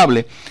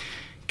corroborable,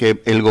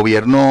 que el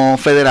gobierno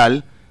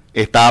federal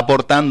está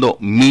aportando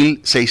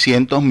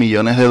 $1,600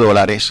 millones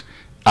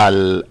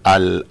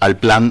al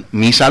plan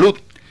Mi Salud.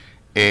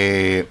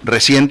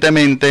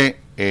 Recientemente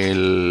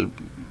el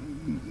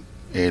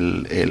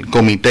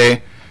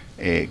comité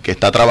que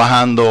está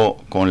trabajando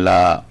con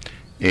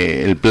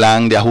el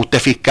plan de ajuste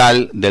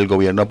fiscal del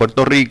gobierno de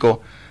Puerto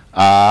Rico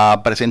ha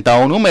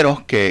presentado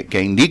números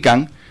que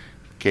indican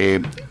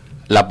que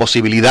la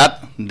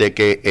posibilidad de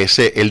que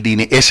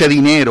ese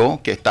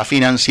dinero que está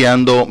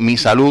financiando Mi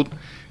Salud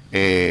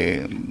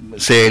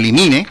se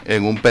elimine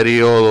en un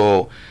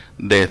periodo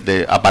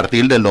a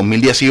partir del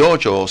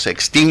 2018, o se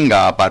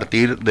extinga a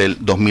partir del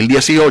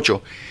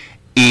 2018,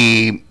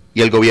 y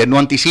el gobierno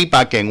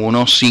anticipa que en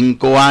unos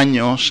 5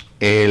 años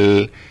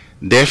el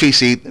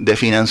déficit de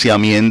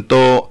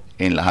financiamiento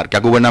en las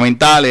arcas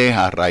gubernamentales,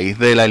 a raíz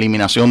de la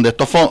eliminación de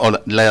estos fondos,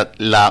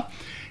 la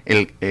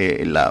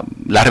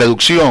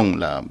reducción,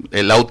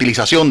 la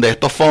utilización de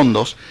estos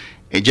fondos,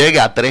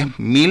 llega a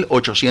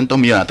 3.800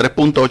 millones, a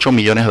 3.8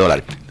 millones de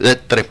dólares,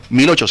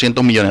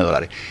 3.800 millones de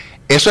dólares.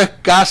 Eso es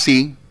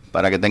casi,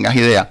 para que tengas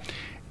idea,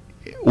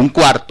 un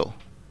cuarto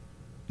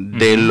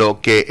de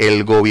lo que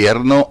el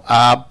gobierno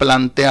ha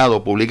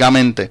planteado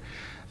públicamente,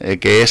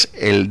 que es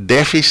el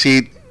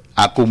déficit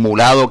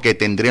acumulado que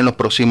tendría en los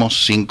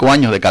próximos 5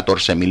 años de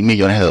 14.000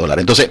 millones de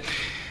dólares. Entonces,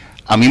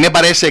 a mí me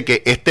parece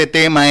que este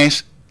tema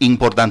es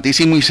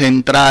importantísimo y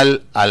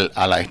central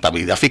a la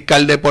estabilidad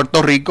fiscal de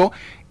Puerto Rico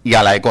y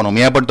a la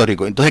economía de Puerto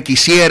Rico. Entonces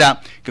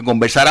quisiera que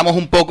conversáramos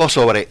un poco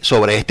sobre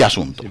este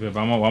asunto. Sí, pues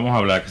vamos a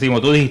hablar. Sí,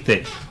 como tú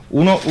dijiste,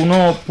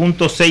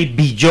 1.6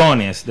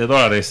 billones de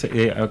dólares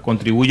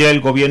contribuye el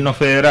gobierno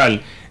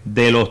federal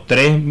de los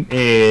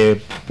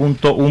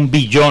 3.1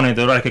 billones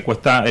de dólares que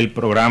cuesta el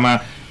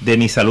programa de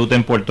Mi Salud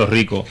en Puerto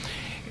Rico.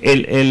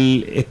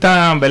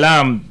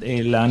 La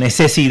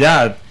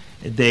necesidad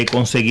de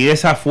conseguir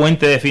esa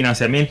fuente de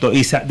financiamiento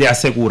y de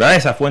asegurar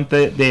esa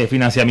fuente de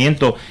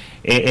financiamiento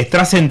es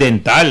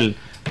trascendental,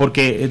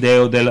 porque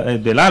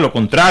de lo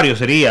contrario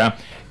sería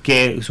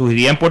que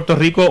surgiría en Puerto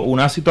Rico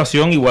una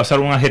situación, y voy a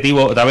usar un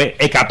adjetivo otra vez,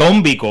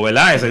 hecatómbico,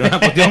 ¿verdad? Es una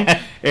cuestión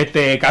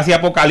casi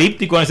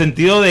apocalíptico, en el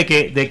sentido de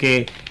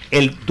que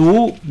el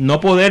tú no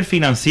poder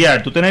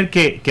financiar, tú tener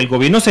que el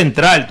gobierno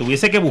central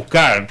tuviese que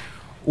buscar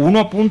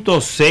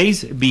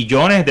 1.6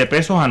 billones de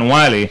pesos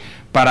anuales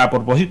para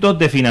propósitos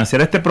de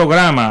financiar este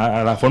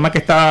programa, a la forma que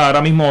está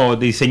ahora mismo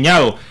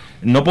diseñado,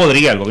 no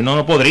podría, el gobierno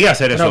no podría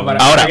hacer eso.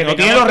 Ahora, no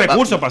tiene los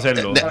recursos para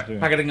hacerlo.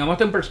 Para que tengamos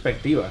esto en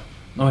perspectiva,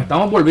 nos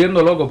estamos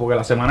volviendo locos porque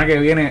la semana que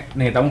viene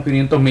necesitamos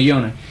 500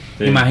 millones.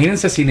 Sí.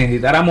 Imagínense si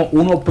necesitáramos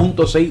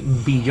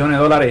 1.6 billones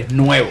de dólares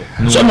nuevos.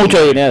 Eso es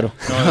mucho dinero.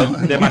 No,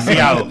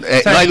 demasiado.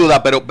 No hay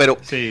duda, pero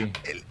sí.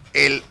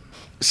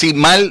 si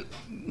mal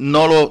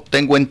no lo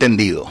tengo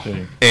entendido, sí.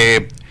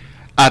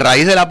 A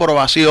raíz de la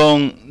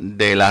aprobación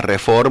de la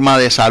reforma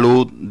de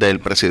salud del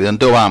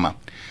presidente Obama,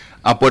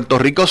 a Puerto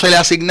Rico se le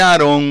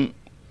asignaron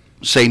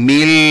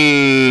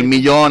 6.000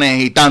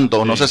 millones y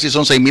tanto, sí. No sé si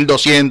son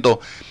 6.200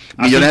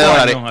 millones de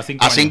dólares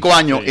a 5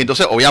 años. Sí.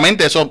 Entonces,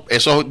 obviamente,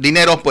 esos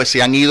dineros pues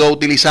se han ido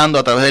utilizando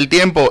a través del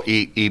tiempo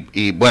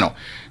y bueno,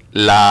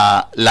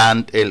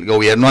 el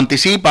gobierno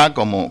anticipa,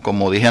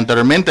 como dije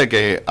anteriormente,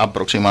 que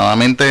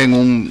aproximadamente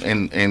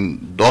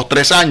en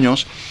 2-3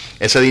 años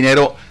ese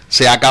dinero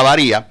se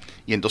acabaría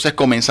y entonces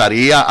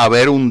comenzaría a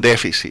haber un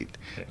déficit.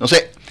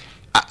 Entonces,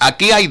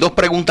 aquí hay dos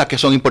preguntas que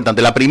son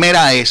importantes. La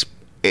primera es,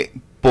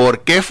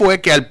 ¿por qué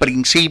fue que al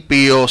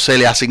principio se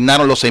le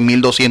asignaron los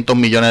 6.200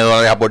 millones de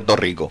dólares a Puerto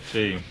Rico?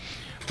 Sí.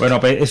 Bueno,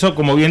 pues eso,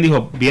 como bien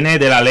dijo, viene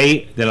de la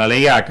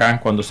ley ACA,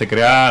 cuando se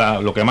crea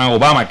lo que llaman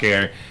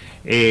Obamacare.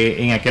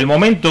 En aquel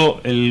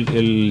momento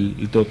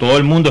todo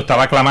el mundo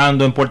estaba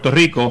clamando en Puerto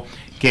Rico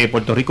que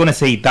Puerto Rico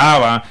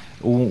necesitaba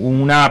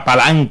una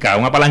palanca,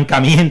 un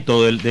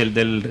apalancamiento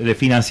del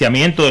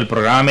financiamiento del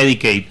programa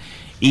Medicaid.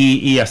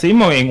 Y así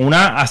mismo en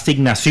una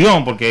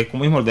asignación, porque es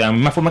como mismo, de la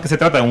misma forma que se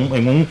trata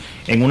en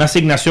una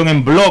asignación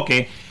en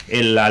bloque,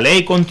 la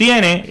ley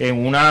contiene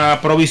una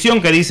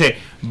provisión que dice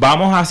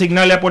vamos a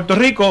asignarle a Puerto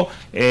Rico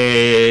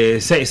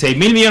 6.000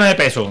 millones de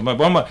pesos,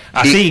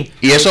 así.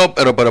 Y eso,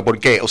 pero ¿por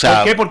qué? O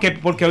sea, ¿por qué?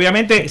 Porque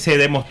obviamente se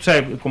demostró,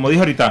 como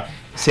dije ahorita,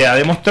 se ha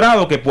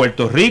demostrado que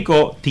Puerto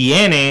Rico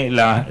tiene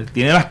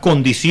las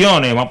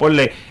condiciones, vamos a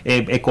ponerle,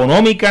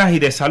 económicas y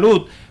de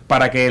salud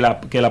para que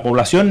la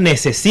población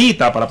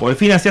necesita, para poder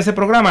financiar ese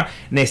programa,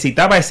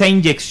 necesitaba esa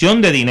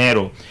inyección de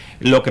dinero.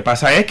 Lo que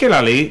pasa es que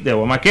la ley de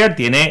Obamacare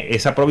tiene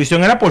esa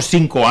provisión, era por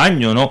 5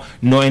 años,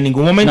 no en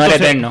ningún momento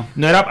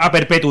no era a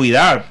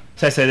perpetuidad. O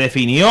sea, se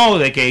definió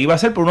de que iba a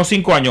ser por unos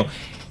 5 años.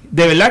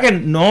 De verdad que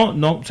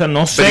no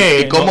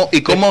sé.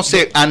 ¿Y cómo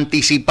se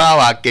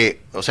anticipaba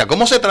que, o sea,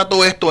 cómo se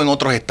trató esto en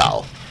otros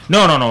estados?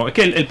 No, es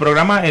que el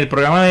programa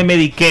de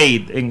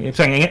Medicaid,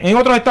 en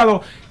otros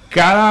estados,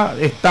 cada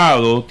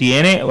estado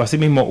tiene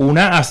asimismo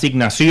una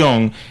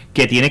asignación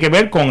que tiene que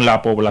ver con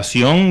la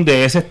población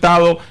de ese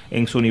estado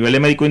en su nivel de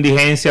médico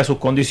indigencia, sus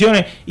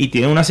condiciones, y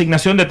tiene una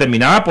asignación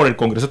determinada por el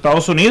Congreso de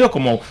Estados Unidos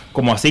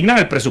como asignan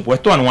el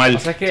presupuesto anual.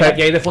 Pasa que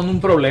aquí hay de fondo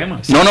un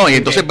problema. Y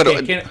entonces,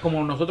 es que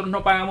como nosotros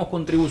no pagamos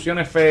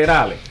contribuciones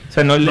federales,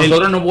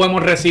 nosotros no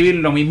podemos recibir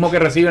lo mismo que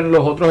reciben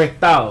los otros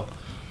estados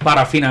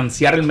para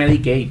financiar el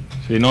Medicaid.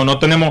 Sí, no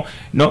tenemos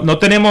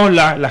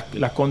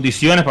las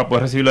condiciones para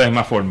poder recibirlo de la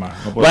misma forma.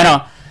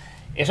 Bueno,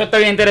 eso está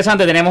bien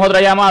interesante. Tenemos otra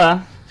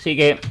llamada. Así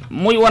que,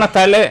 muy buenas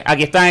tardes.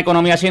 Aquí está en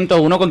Economía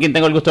 101, con quien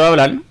tengo el gusto de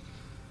hablar.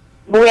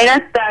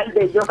 Buenas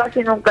tardes. Yo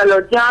casi nunca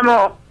los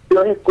llamo,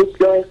 los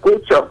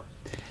escucho.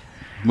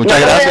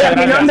 Muchas gracias.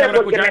 Mi nombre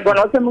porque me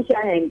conoce mucha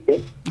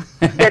gente.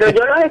 Pero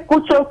yo los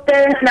escucho a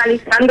ustedes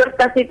analizando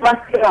esta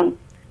situación.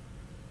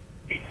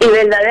 Y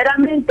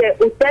verdaderamente,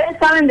 ustedes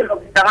saben de lo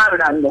que están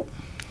hablando.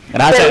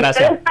 Gracias.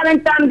 Ustedes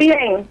saben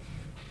también,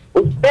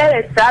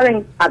 ustedes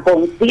saben a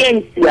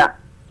conciencia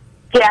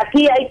que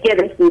aquí hay que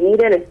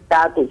definir el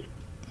estatus.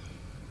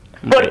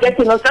 Porque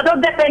si nosotros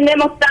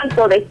dependemos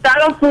tanto de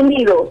Estados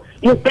Unidos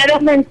y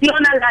ustedes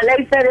mencionan la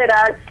ley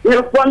federal,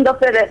 los fondos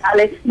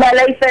federales, la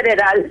ley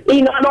federal,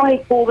 y no nos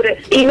cubre,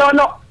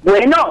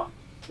 bueno,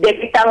 ¿de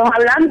qué estamos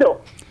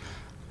hablando?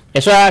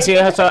 Eso es así.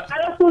 Estados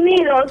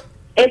Unidos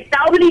está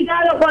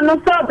obligado con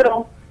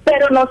nosotros,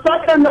 pero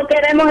nosotros no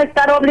queremos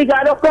estar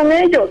obligados con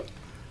ellos.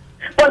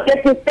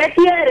 Porque si usted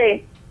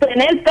quiere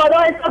tener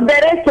todos esos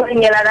derechos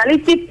en el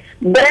análisis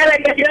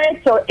breve que yo he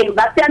hecho, en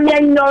base a mi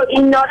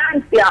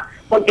ignorancia,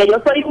 porque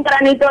yo soy un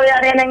granito de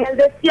arena en el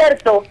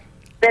desierto,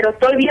 pero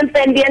estoy bien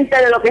pendiente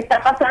de lo que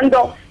está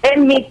pasando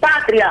en mi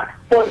patria,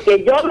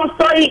 porque yo no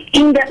soy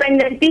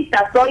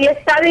independentista, soy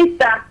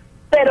estadista,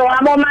 pero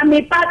amo más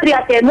mi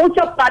patria que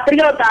muchos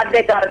patriotas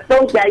de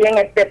cartón que hay en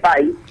este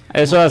país.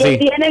 Eso es así.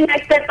 Que tienen a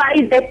este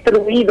país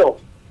destruido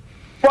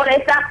por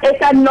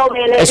esas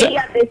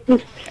novelerías de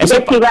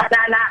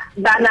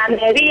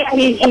bananerías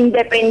y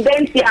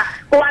independencia,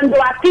 cuando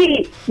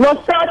aquí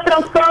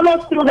nosotros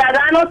somos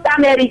ciudadanos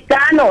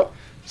americanos.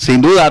 Sin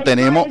duda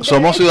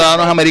somos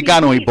ciudadanos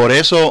americanos y por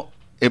eso,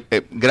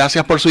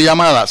 gracias por su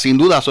llamada, sin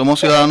duda somos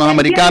ciudadanos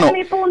americanos.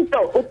 Mi punto.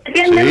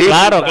 Sí,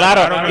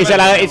 claro. Y se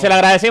le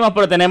agradecemos,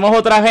 pero tenemos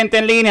otra gente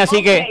en línea,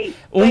 así que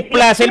un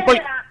placer.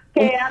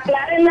 Que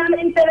aclaren la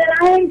mente de la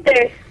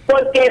gente,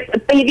 porque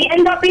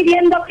pidiendo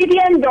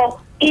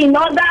y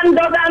no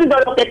dando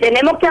lo que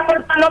tenemos que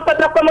aportar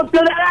nosotros como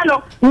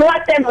ciudadanos, no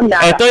hacemos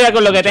nada. Estoy de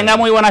acuerdo, que tenga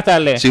muy buenas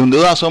tardes. Sin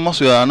duda somos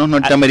ciudadanos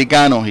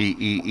norteamericanos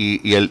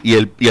y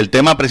el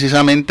tema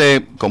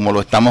precisamente como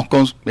lo estamos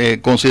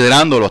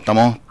considerando, lo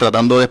estamos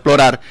tratando de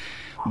explorar,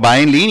 va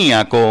en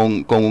línea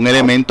con un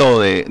elemento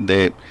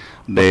de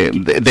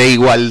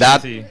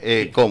igualdad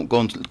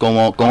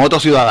con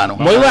otros ciudadanos.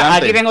 Muy buena,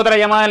 aquí tengo otra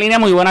llamada en línea.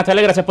 Muy buenas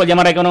tardes, gracias por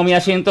llamar a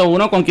Economía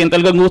 101. ¿Con quién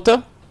tengo el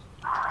gusto?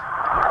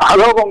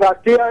 Aló, con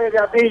García de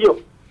Gatillo.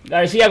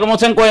 García, ¿cómo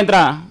se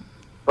encuentra?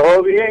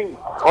 Todo bien.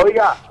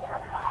 Oiga,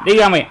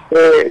 dígame.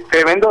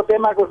 Tremendo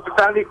tema que ustedes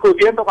están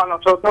discutiendo con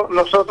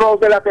nosotros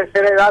de la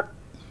tercera edad,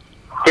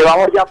 que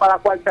vamos ya para la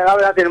cuarta edad,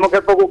 ¿verdad? Tenemos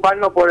que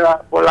preocuparnos por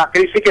la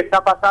crisis que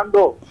está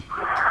pasando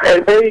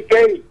el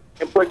Medicaid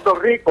en Puerto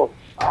Rico,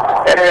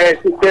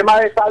 el sistema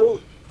de salud.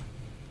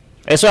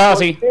 Eso es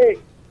así.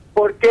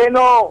 ¿Por qué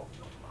no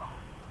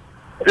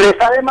le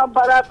sale más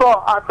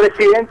barato al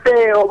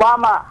presidente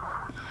Obama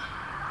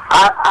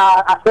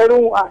a hacer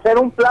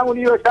un plan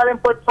universal en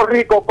Puerto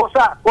Rico,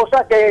 cosa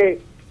que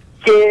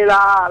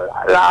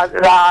las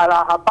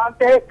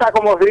avantes estas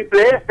como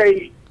Triple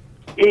S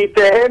y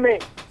TM,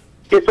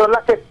 que son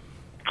las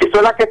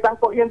que están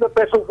cogiendo el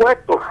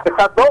presupuesto,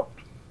 estas dos,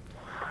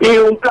 y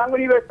un plan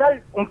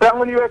universal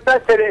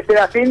se le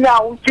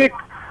asigna un chip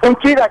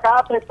a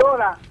cada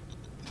persona,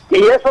 y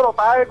eso lo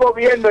paga el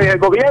gobierno, y el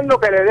gobierno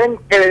que le den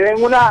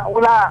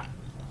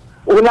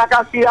una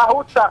cantidad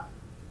justa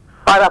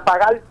para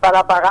pagar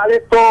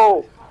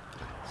esto,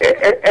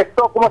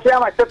 ¿cómo se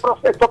llama?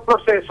 Estos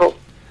procesos.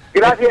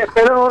 Gracias,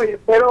 espero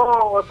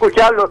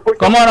escucharlo.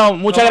 ¿Cómo no?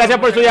 Muchas gracias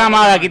por su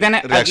llamada. Aquí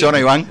reacciona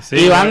Iván. Sí,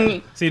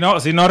 Iván. Si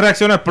no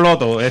reacciona,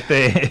 exploto.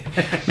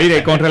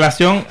 Mire, con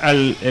relación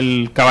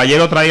el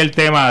caballero trae el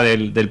tema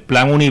del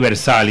plan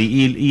universal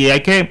y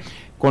hay que,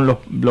 con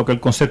lo que el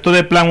concepto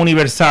de plan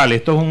universal,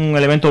 esto es un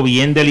elemento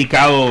bien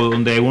delicado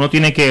donde uno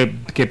tiene que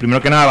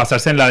primero que nada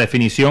basarse en la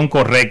definición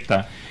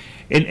correcta.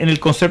 En el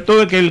concepto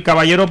de que el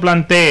caballero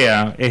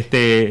plantea,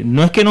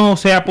 no es que no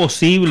sea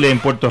posible en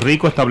Puerto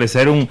Rico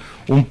establecer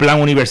un plan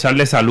universal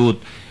de salud.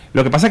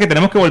 Lo que pasa es que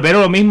tenemos que volver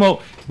a lo mismo,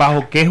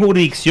 bajo qué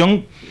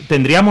jurisdicción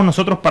tendríamos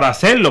nosotros para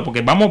hacerlo,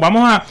 porque vamos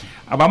a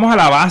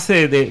la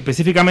base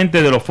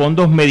específicamente de los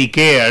fondos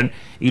Medicare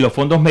y los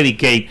fondos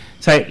Medicaid.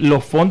 O sea,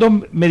 los fondos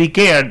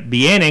Medicare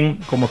vienen,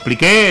 como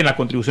expliqué, en las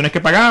contribuciones que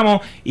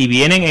pagamos y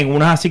vienen en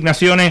unas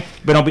asignaciones,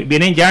 bueno,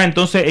 vienen ya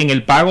entonces en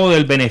el pago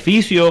del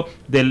beneficio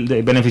del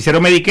beneficiario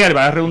Medicare,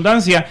 va a la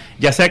redundancia,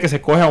 ya sea que se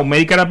coja un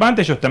Medicare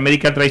Advantage o está en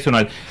Medicare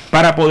tradicional,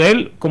 para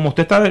poder, como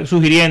usted está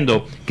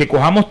sugiriendo, que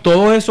cojamos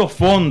todos esos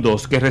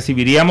fondos que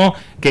recibiríamos,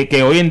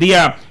 que hoy en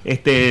día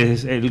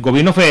el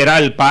gobierno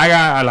federal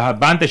paga a las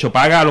Advantage o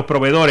paga a los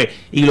proveedores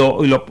y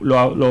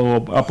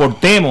lo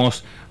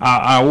aportemos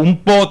a un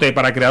pote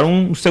para crear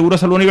un seguro de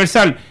salud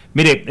universal.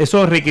 Mire,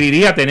 eso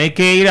requeriría tener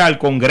que ir al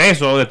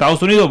Congreso de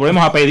Estados Unidos,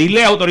 volvemos a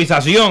pedirle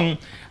autorización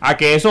a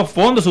que esos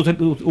fondos se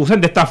usen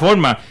de esta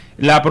forma.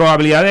 La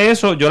probabilidad de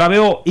eso yo la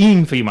veo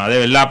ínfima, de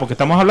verdad, porque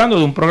estamos hablando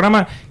de un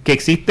programa que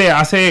existe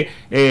hace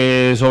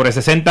sobre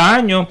 60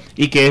 años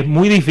y que es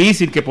muy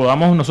difícil que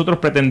podamos nosotros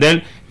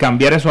pretender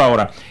cambiar eso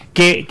ahora.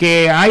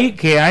 Que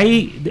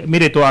hay,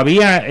 mire,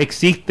 todavía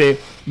existen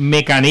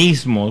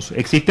mecanismos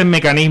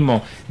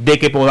de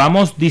que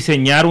podamos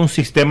diseñar un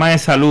sistema de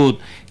salud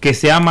que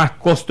sea más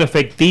costo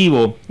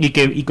efectivo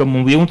y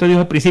como bien usted dijo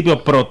al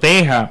principio,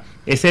 proteja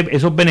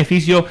esos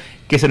beneficios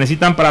que se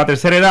necesitan para la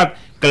tercera edad.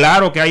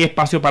 Claro que hay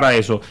espacio para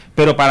eso,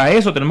 pero para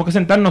eso tenemos que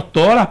sentarnos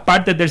todas las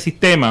partes del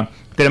sistema.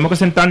 Tenemos que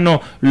sentarnos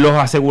los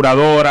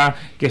aseguradoras,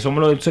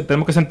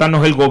 tenemos que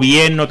sentarnos el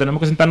gobierno, tenemos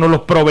que sentarnos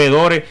los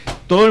proveedores,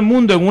 todo el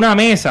mundo en una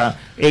mesa,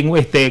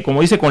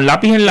 como dice, con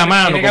lápiz en la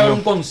mano. Tiene que haber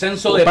un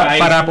consenso de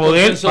país, para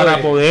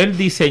poder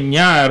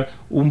diseñar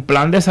un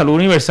plan de salud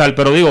universal.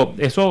 Pero digo,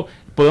 eso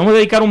podemos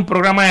dedicar un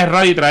programa de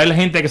radio y traer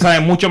gente que sabe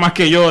mucho más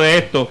que yo de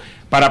esto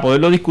para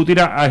poderlo discutir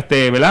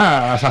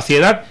 ¿verdad? A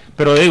saciedad.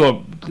 Pero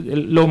digo,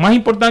 lo más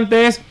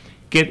importante es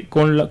que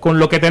con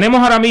lo que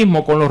tenemos ahora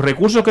mismo, con los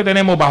recursos que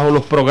tenemos, bajo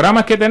los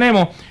programas que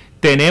tenemos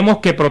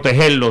que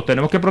protegerlos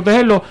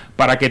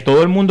para que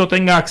todo el mundo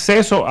tenga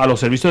acceso a los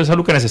servicios de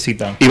salud que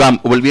necesitan. Iván,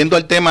 volviendo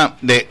al tema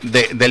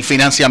del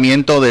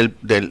financiamiento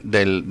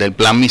del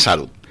plan Mi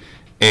Salud,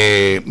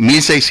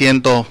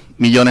 1.600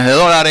 millones de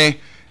dólares,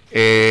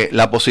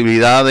 la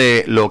posibilidad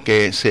de lo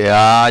que se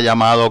ha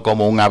llamado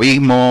como un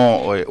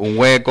abismo, un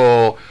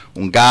hueco,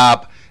 un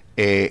gap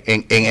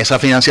en esa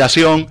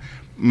financiación.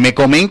 Me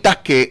comentas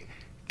que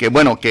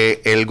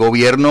el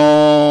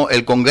gobierno,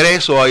 el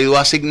Congreso ha ido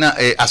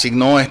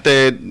asignó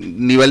este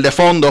nivel de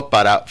fondos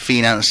para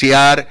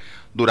financiar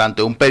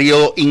durante un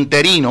periodo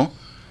interino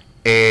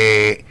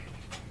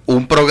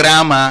un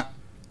programa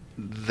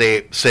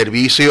de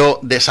servicio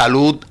de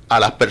salud a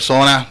las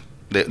personas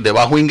de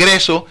bajo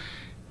ingreso,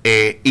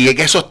 y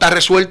que eso está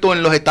resuelto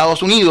en los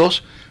Estados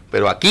Unidos,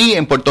 pero aquí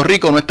en Puerto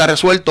Rico no está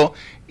resuelto.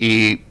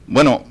 Y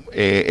bueno,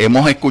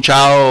 hemos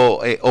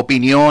escuchado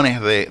opiniones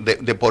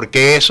de por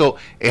qué eso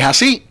es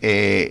así.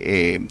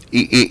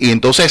 Y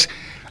entonces,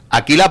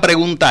 aquí la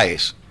pregunta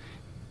es,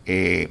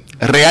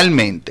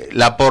 realmente,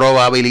 la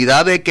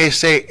probabilidad de que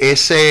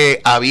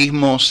ese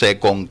abismo se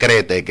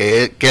concrete,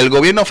 que el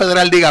gobierno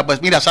federal diga,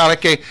 pues mira, sabes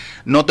que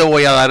no te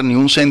voy a dar ni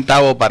un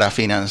centavo para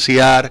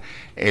financiar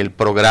el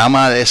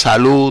programa de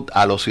salud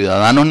a los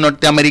ciudadanos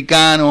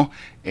norteamericanos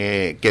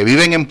que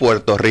viven en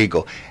Puerto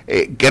Rico.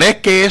 ¿Crees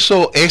que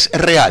eso es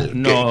real?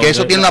 No, ¿Que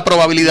eso tiene una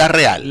probabilidad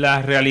real?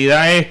 La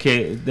realidad es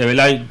que, de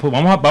verdad, pues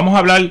vamos a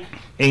hablar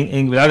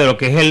en verdad de lo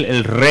que es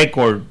el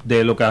récord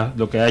de lo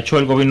que ha hecho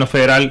el gobierno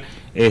federal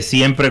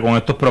siempre con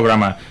estos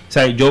programas. O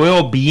sea, yo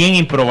veo bien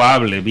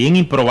improbable,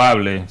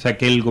 o sea,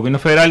 que el gobierno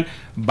federal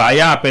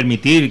vaya a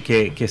permitir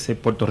que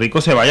Puerto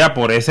Rico se vaya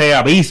por ese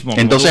abismo.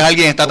 Entonces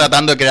alguien está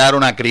tratando de crear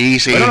una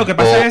crisis, bueno, lo que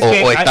pasa es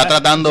que está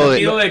tratando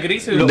de...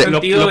 crisis, lo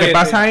que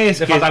pasa es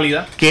de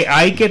fatalidad. que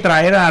hay que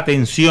traer a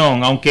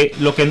atención, aunque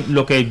lo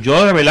que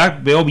yo de verdad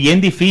veo bien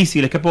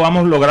difícil es que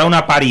podamos lograr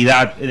una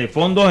paridad de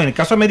fondos. En el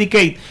caso de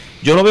Medicaid,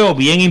 yo lo veo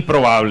bien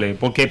improbable,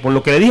 porque por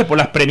lo que le dije, por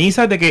las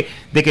premisas de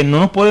que no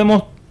nos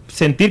podemos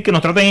sentir que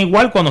nos traten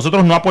igual cuando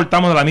nosotros no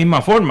aportamos de la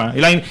misma forma.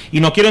 Y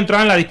no quiero entrar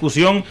en la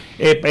discusión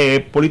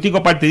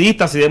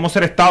político-partidista, si debemos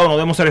ser Estado o no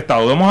debemos ser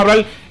Estado. Debemos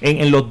hablar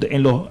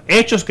en los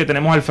hechos que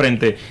tenemos al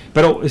frente.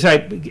 Pero, o sea,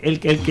 el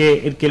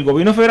que el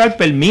gobierno federal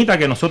permita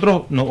que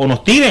nosotros o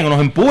nos tiren o nos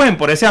empujen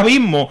por ese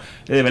abismo,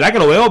 de verdad que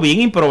lo veo bien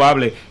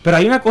improbable. Pero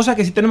hay una cosa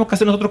que sí tenemos que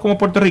hacer nosotros como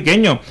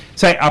puertorriqueños. O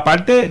sea,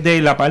 aparte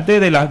de la parte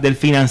del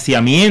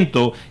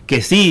financiamiento,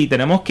 que sí,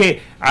 tenemos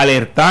que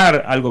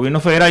alertar al gobierno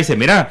federal y decir,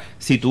 mira,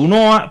 si tú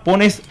no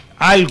pones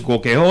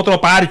algo que es otro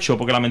parcho,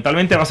 porque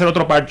lamentablemente va a ser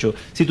otro parcho,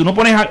 si tú no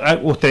pones,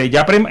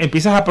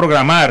 empiezas a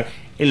programar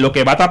en lo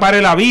que va a tapar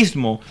el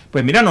abismo,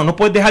 pues mira, no nos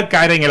puedes dejar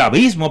caer en el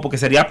abismo, porque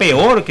sería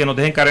peor que nos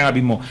dejen caer en el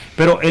abismo.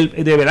 Pero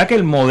de verdad que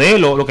el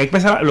modelo, lo que hay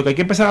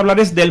que empezar a hablar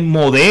es del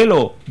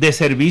modelo de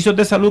servicios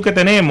de salud que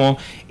tenemos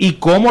y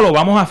cómo lo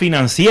vamos a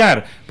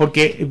financiar,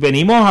 porque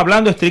venimos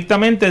hablando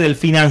estrictamente del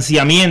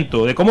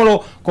financiamiento, de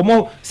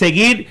cómo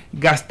seguir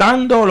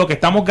gastando lo que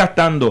estamos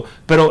gastando,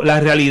 pero la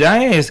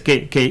realidad es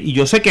que y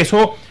yo sé que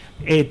eso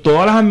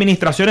todas las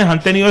administraciones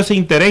han tenido ese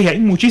interés, y hay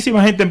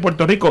muchísima gente en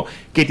Puerto Rico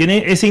que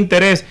tiene ese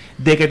interés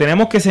de que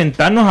tenemos que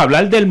sentarnos a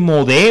hablar del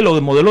modelo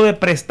de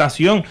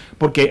prestación,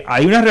 porque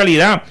hay una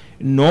realidad.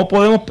 No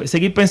podemos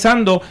seguir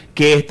pensando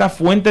que estas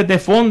fuentes de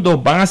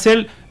fondos van a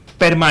ser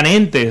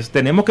permanentes.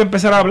 Tenemos que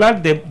empezar a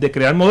hablar de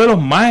crear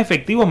modelos más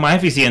efectivos, más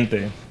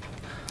eficientes.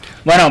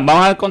 Bueno,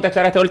 vamos a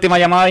contestar a esta última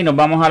llamada y nos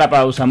vamos a la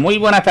pausa. Muy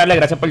buenas tardes,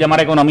 gracias por llamar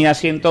a Economía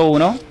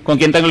 101. ¿Con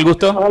quién tengo el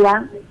gusto?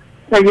 Hola,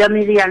 soy yo,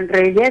 Miriam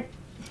Reyes.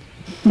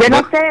 Yo no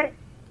sé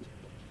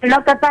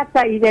lo que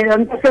pasa y de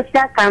dónde se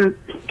sacan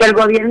que el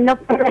gobierno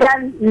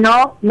federal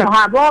no nos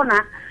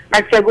abona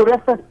al seguro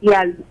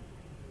social.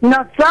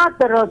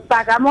 Nosotros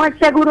pagamos el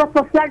seguro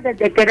social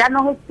desde que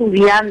éramos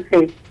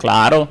estudiantes.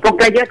 Claro.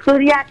 Porque yo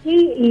estudié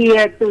aquí y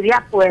estudié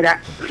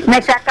afuera.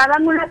 Me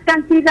sacaban unas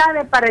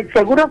cantidades para el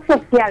seguro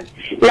social,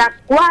 las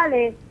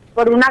cuales,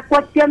 por una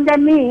cuestión de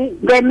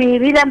mi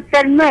vida,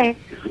 enfermé,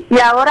 y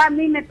ahora a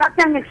mí me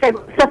pasan el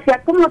seguro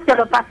social como se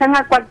lo pasan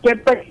a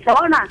cualquier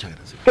persona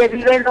que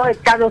vive en los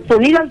Estados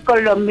Unidos y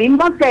con los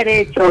mismos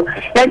derechos,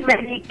 el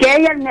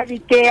Medicaid y el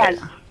Medicare.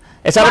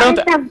 Esa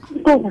pregunta...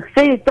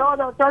 Sí,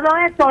 todo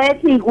eso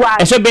es igual.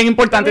 Eso es bien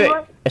importante.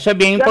 Eso es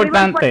bien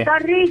importante. Yo vivo en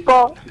Puerto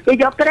Rico y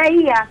yo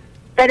creía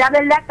que era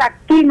verdad que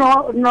aquí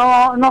no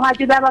nos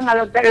ayudaban a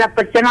las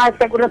personas del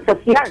seguro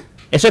social.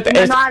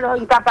 No a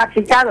los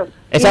incapacitados.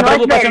 Esa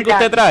preocupación que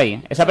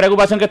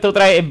usted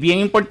trae es bien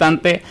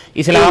importante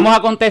y se la vamos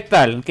a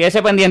contestar.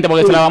 Quédese pendiente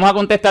porque se la vamos a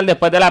contestar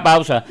después de la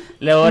pausa.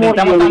 Le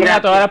orientamos también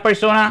a todas las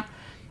personas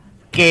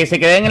que se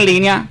queden en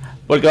línea,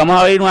 porque vamos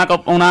a abrir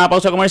una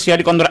pausa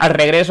comercial y cuando al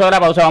regreso de la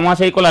pausa vamos a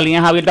seguir con las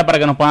líneas abiertas para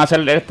que nos puedan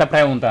hacer estas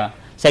preguntas.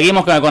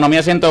 Seguimos con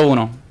Economía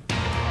 101.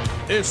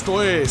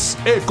 Esto es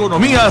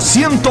Economía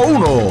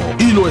 101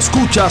 y lo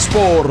escuchas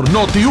por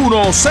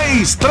Noti1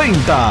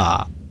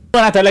 630.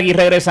 Buenas tardes, aquí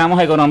regresamos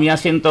a Economía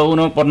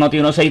 101 por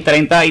Noti1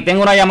 630 y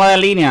tengo una llamada en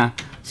línea,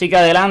 así que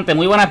adelante.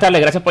 Muy buenas tardes,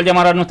 gracias por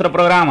llamar a nuestro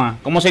programa.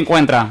 ¿Cómo se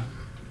encuentra?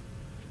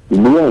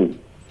 Bien.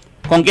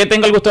 ¿Con quién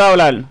tengo el gusto de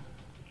hablar?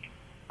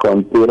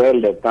 Con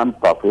Tirel de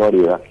Tampa,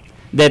 Florida.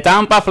 De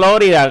Tampa,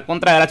 Florida.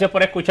 Gracias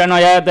por escucharnos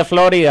allá desde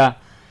Florida.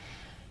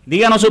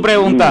 Díganos su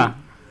pregunta.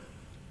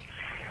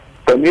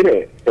 Pues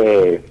mire,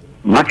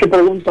 más que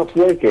pregunta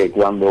fue que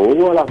cuando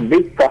hubo las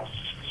vistas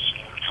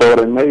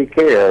sobre el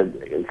Medicare,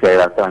 que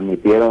la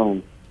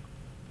transmitieron,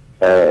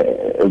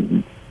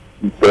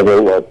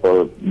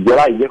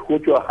 yo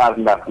escucho a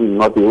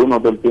Noti1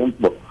 todo el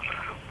tiempo,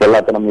 que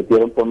la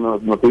transmitieron por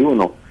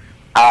Noti1.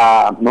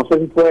 No sé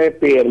si fue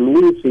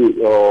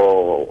Pierluisi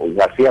o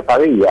García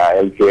Padilla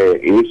el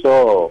que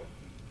hizo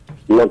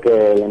lo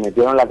que le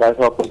metieron en la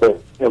cabeza a los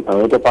profesores, que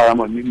nosotros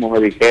pagamos el mismo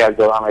Medicare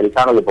que los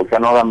americanos, que por qué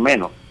no dan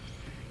menos.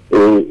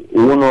 Y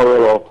uno de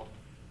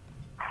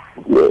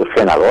los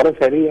senadores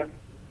sería,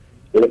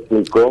 le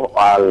explicó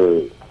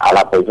al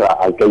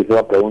que hizo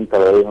la pregunta,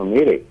 le dijo,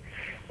 mire,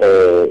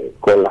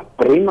 con las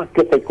primas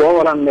que se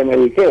cobran de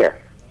Medicare,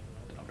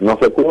 no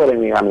se cubre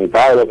ni la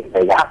mitad de lo que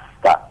se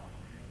gasta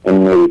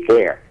en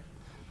Medicare.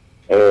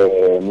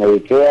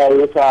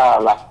 Medicare usa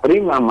las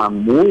primas más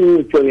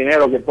mucho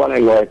dinero que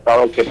ponen los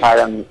estados que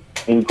pagan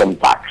income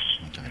tax.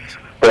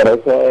 Por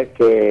eso es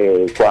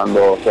que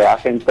cuando se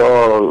hacen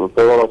todos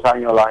los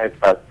años las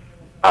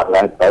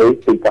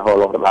estadísticas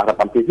o la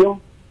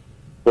repartición,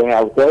 pues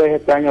a ustedes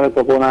este año les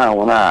tocó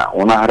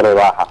una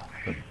rebaja.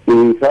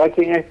 ¿Y sabes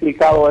quién ha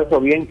explicado eso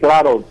bien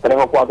claro? 3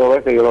 o 4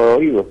 veces yo lo he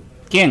oído.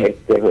 ¿Quién?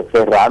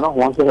 Serrano,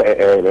 Juan,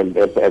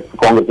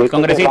 el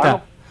congresista.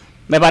 Serrano.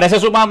 Me parece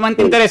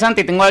sumamente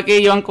interesante y tengo aquí a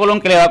Iván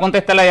Colón que le va a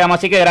contestar la llamada,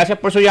 así que gracias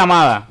por su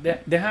llamada.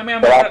 Déjame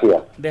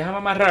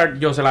amarrar,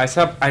 Josela,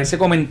 a ese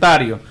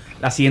comentario,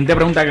 la siguiente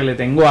pregunta que le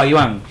tengo a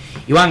Iván.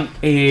 Iván,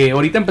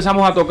 ahorita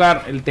empezamos a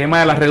tocar el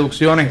tema de las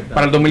reducciones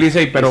para el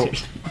 2016, pero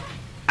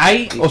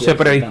hay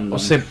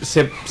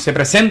se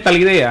presenta la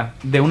idea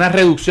de una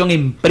reducción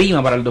en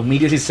prima para el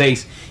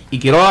 2016, y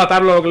quiero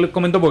adaptarlo a lo que les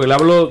comento porque le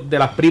hablo de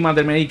las primas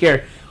del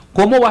Medicare.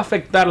 ¿Cómo va a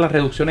afectar las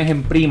reducciones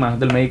en primas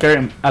del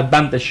Medicare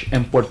Advantage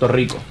en Puerto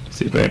Rico?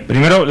 Sí, pues,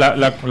 primero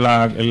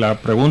la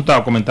pregunta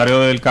o comentario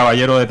del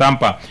caballero de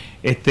Tampa.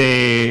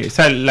 O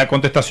sea, la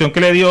contestación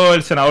que le dio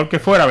el senador que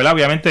fuera, ¿verdad?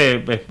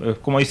 Obviamente, es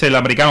como dice el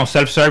americano,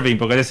 self-serving,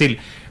 porque es decir,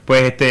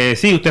 pues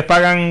sí, ustedes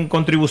pagan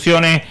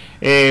contribuciones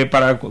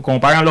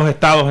como pagan los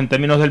estados en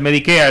términos del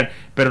Medicare,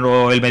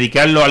 pero el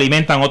Medicare lo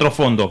alimentan otros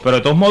fondos. Pero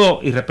de todos modos,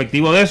 y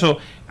respectivo de eso,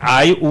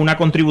 hay una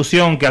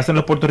contribución que hacen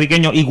los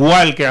puertorriqueños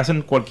igual que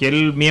hacen cualquier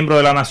miembro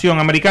de la nación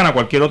americana,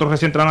 cualquier otro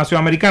residente de la nación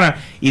americana,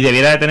 y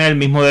debiera de tener el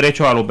mismo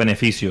derecho a los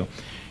beneficios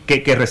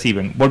que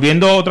reciben.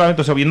 Volviendo otra vez,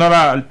 entonces, volviendo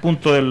al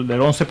punto del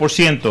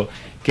 11%,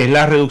 que es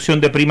la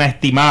reducción de prima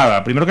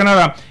estimada. Primero que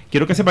nada,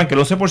 quiero que sepan que el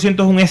 11% es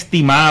un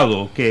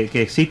estimado que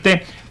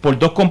existe por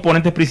 2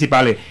 componentes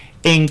principales.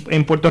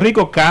 En Puerto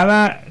Rico,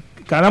 cada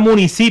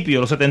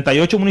municipio, los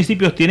 78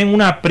 municipios, tienen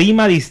una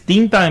prima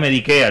distinta de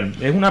Medicare.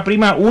 Es una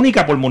prima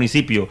única por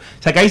municipio.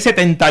 O sea que hay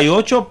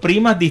 78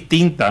 primas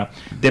distintas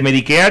de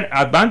Medicare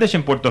Advantage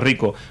en Puerto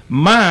Rico.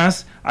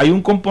 Más hay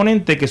un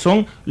componente que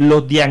son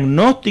los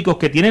diagnósticos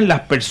que tienen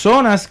las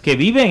personas que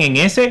viven en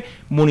ese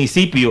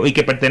municipio y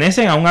que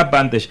pertenecen a un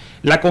Advantage.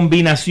 La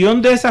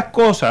combinación de esas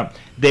cosas,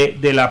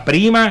 de la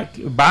prima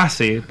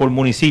base por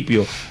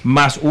municipio,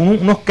 más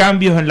unos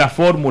cambios en la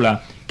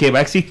fórmula que va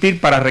a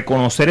existir para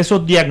reconocer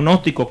esos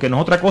diagnósticos, que no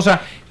es otra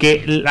cosa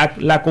que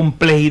la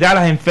complejidad,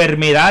 las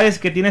enfermedades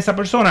que tiene esa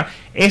persona,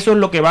 eso es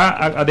lo que va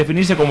a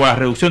definirse como la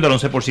reducción del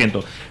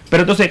 11%.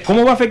 Pero entonces,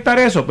 ¿cómo va a afectar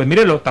eso? Pues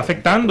mire, lo está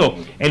afectando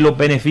en los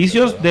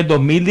beneficios del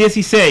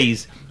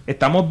 2016.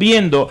 Estamos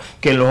viendo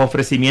que los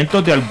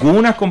ofrecimientos de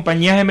algunas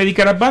compañías de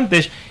Medicare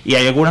Advantage, y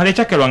hay algunas de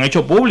ellas que lo han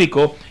hecho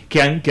público,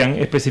 que han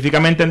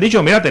específicamente han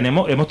dicho, mira,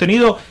 hemos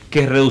tenido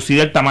que reducir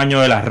el tamaño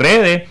de las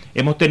redes,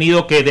 hemos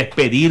tenido que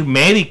despedir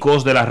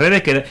médicos de las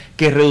redes,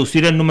 que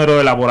reducir el número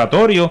de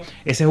laboratorios.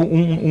 Ese es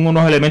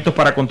unos elementos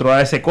para controlar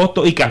ese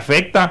costo y que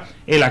afecta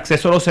el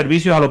acceso a los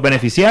servicios a los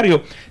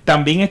beneficiarios.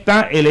 También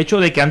está el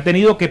hecho de que han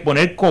tenido que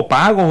poner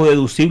copagos o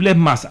deducibles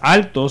más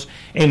altos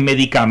en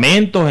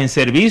medicamentos, en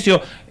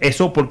servicios.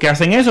 Eso, ¿por qué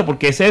hacen eso?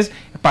 Porque ese es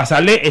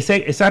pasarle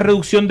esa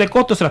reducción de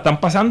costos, se la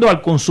están pasando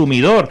al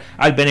consumidor,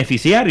 al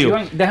beneficiario.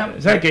 Iván,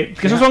 o sea, que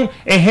esos son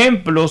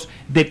ejemplos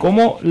de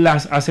cómo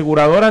las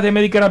aseguradoras de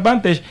Medicare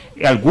Advantage,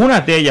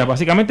 algunas de ellas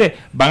básicamente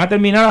van a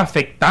terminar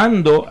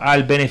afectando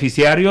al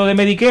beneficiario de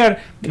Medicare,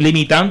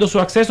 limitando su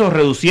acceso,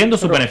 reduciendo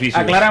sus beneficios.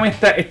 Aclárame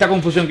esta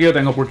confusión que yo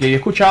tengo, porque yo he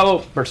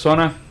escuchado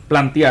personas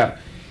plantear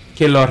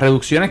que las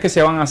reducciones que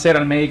se van a hacer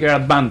al Medicare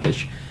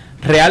Advantage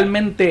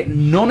realmente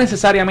no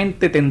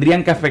necesariamente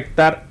tendrían que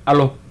afectar a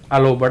los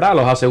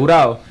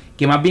asegurados,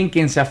 que más bien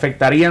quien se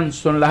afectarían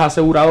son las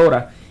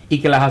aseguradoras, y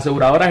que las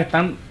aseguradoras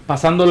están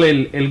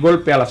pasándole el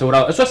golpe al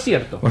asegurado. ¿Eso es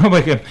cierto? Bueno,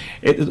 pues que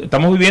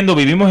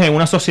vivimos en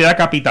una sociedad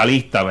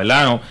capitalista,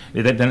 ¿verdad? ¿No?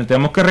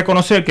 Tenemos que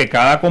reconocer que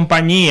cada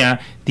compañía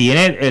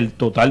tiene el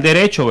total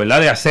derecho,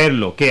 ¿verdad?, de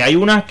hacerlo. Que hay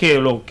unas que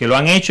lo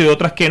han hecho y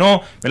otras que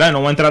no, ¿verdad? No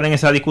voy a entrar en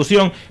esa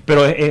discusión,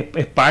 pero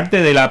es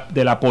parte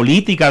de la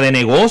política de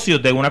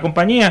negocios de una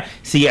compañía,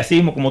 si así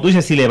mismo, como tú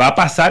dices, si le va a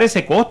pasar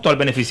ese costo al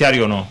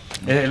beneficiario o no.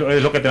 Es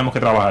lo que tenemos que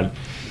trabajar.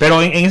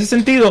 Pero en ese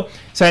sentido,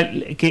 o sea,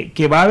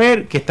 que va a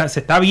haber, se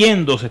está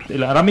viendo,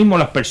 ahora mismo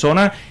las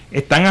personas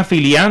están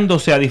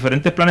afiliándose a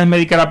diferentes planes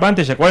Medicare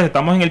Advantage. ¿Se acuerdan?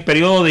 Estamos en el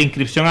periodo de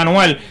inscripción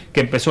anual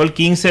que empezó el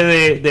 15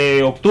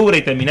 de octubre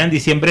y termina en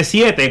diciembre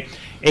 7.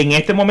 En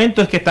este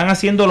momento es que están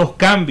haciendo los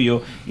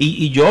cambios,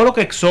 y yo lo que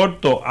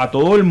exhorto a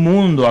todo el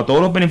mundo, a todos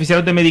los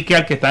beneficiarios de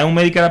Medicare que están en un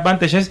Medicare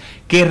Advantage, es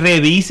que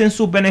revisen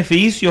sus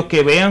beneficios,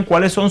 que vean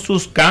cuáles son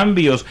sus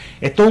cambios.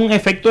 Esto es un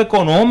efecto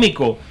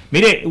económico.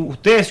 Mire,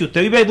 si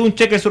usted vive de un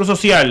cheque de seguro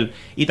social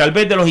y tal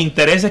vez de los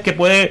intereses que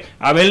puede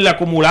haber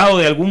acumulado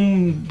de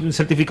algún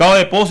certificado de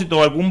depósito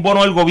o algún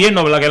bono del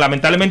gobierno, ¿verdad?, que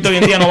lamentablemente hoy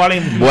en día no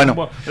valen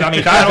la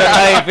mitad.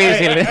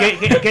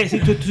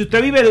 Si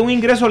usted vive de un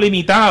ingreso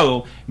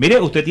limitado, mire,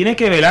 usted tiene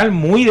que velar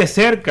muy de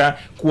cerca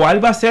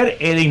cuál va a ser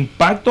el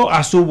impacto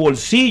a su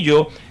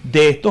bolsillo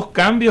de estos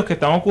cambios que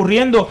están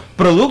ocurriendo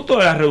producto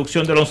de la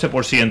reducción del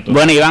 11%.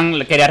 Bueno,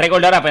 Iván, quería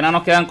recordar, apenas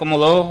nos quedan como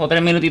 2 o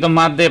 3 minutitos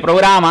más de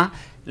programa.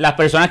 Las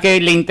personas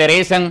que le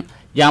interesan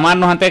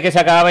llamarnos antes de que se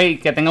acabe y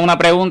que tengan una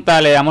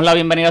pregunta, le damos la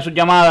bienvenida a sus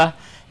llamadas.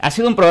 Ha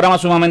sido un programa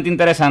sumamente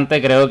interesante.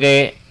 Creo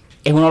que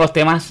es uno de los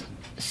temas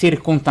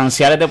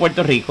circunstanciales de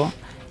Puerto Rico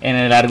en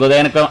el largo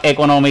de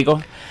económico,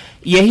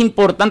 y es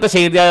importante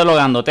seguir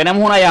dialogando.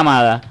 Tenemos una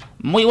llamada.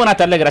 Muy buenas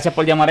tardes, gracias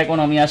por llamar a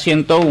Economía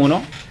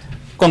 101.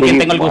 ¿Con quién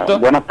tengo el gusto?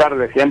 Buenas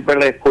tardes, siempre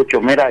le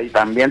escucho. Mira, y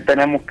también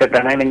tenemos que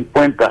tener en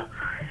cuenta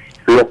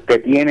los que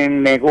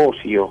tienen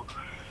negocio,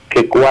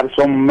 que cuál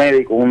son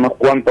médicos, unos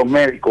cuantos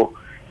médicos,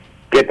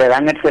 que te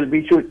dan el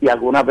servicio y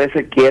algunas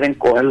veces quieren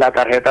coger la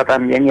tarjeta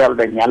también y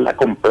ordeñarla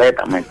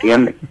completa, ¿me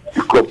entiendes?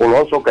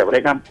 Escrupulosos que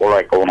bregan por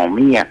la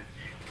economía.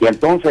 Y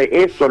entonces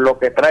eso es lo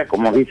que trae,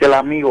 como dice el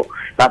amigo,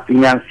 la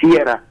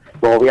financiera,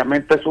 pues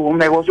obviamente eso es un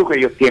negocio que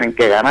ellos tienen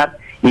que ganar.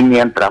 Y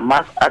mientras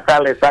más acá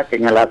le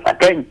saquen, la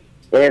saquen,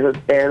 es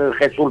el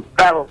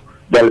resultado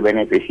del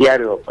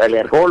beneficiario, el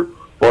error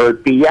por el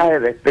pillaje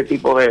de este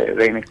tipo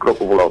de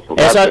inescrupulosos.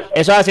 Eso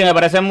es así, me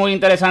parece muy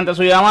interesante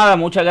su llamada,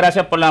 muchas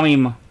gracias por la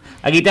misma.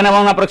 Aquí tenemos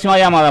una próxima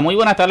llamada. Muy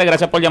buenas tardes,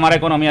 gracias por llamar a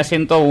Economía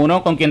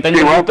 101. ¿Con quién tengo?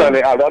 Sí, buenas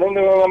tardes. Hablaron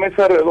de una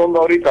mesa redonda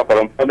ahorita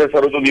para un plan de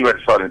salud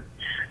universal.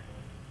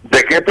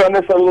 ¿De qué plan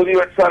de salud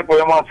universal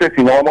podemos hacer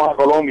si no vamos a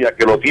Colombia,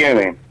 que lo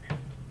tiene?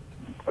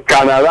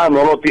 Canadá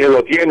no lo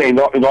tiene y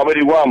no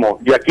averiguamos.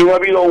 Y aquí no ha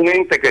habido un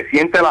ente que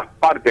siente las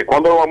partes.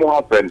 ¿Cuándo lo vamos a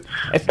hacer?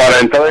 Para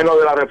entrar en lo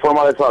de la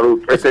reforma de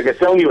salud. Que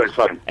sea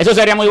universal. Eso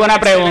sería muy buena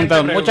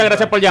pregunta. Muchas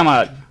gracias por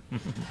llamar.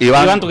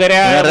 Iván, ¿tú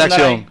querías una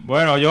reacción?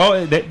 Bueno, yo,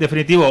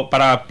 definitivo,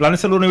 para Plan de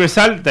Salud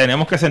Universal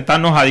tenemos que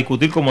sentarnos a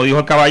discutir, como dijo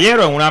el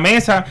caballero, en una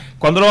mesa.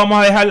 ¿Cuándo lo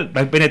vamos a dejar?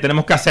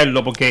 Tenemos que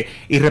hacerlo, porque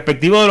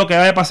irrespectivo de lo que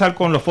vaya a pasar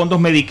con los fondos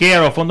Medicare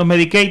o los fondos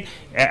Medicaid,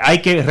 hay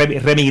que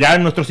remirar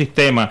nuestro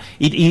sistema.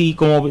 Y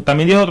como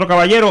también dijo otro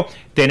caballero,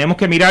 tenemos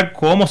que mirar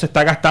cómo se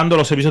está gastando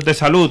los servicios de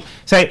salud.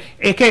 O sea,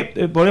 es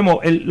que,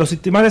 los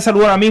sistemas de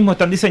salud ahora mismo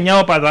están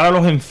diseñados para dar a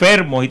los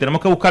enfermos y tenemos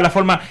que buscar la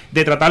forma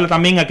de tratar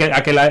también a que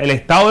el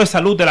estado de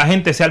salud de la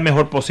gente sea el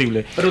mejor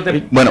posible. Pero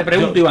te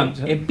pregunto, Iván,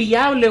 ¿es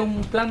viable un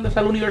plan de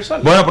salud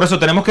universal? Bueno, por eso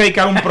tenemos que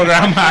dedicar un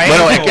programa a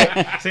eso. Bueno, es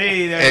que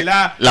sí, de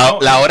verdad.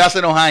 La hora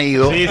se nos ha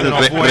ido. Sí, se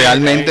nos fue,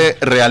 realmente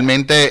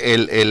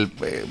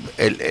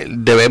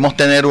debemos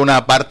tener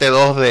una parte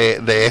 2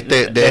 de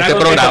este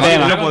programa.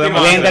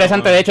 Muy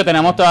interesante, de hecho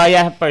tenemos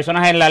todavía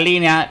personas en la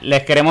línea,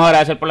 les queremos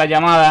agradecer por la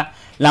llamada.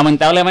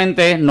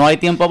 Lamentablemente no hay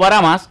tiempo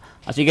para más,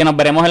 así que nos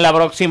veremos en la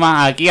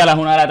próxima aquí a las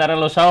 1 de la tarde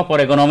los sábados por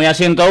Economía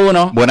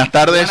 101. Buenas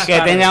tardes. Que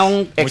tengan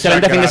un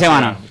excelente fin de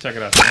semana. Muchas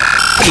gracias.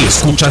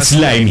 Escuchas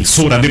la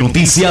emisora de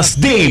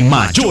noticias de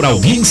mayor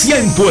audiencia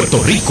en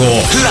Puerto Rico,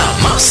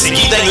 la más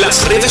seguida en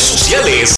las redes sociales.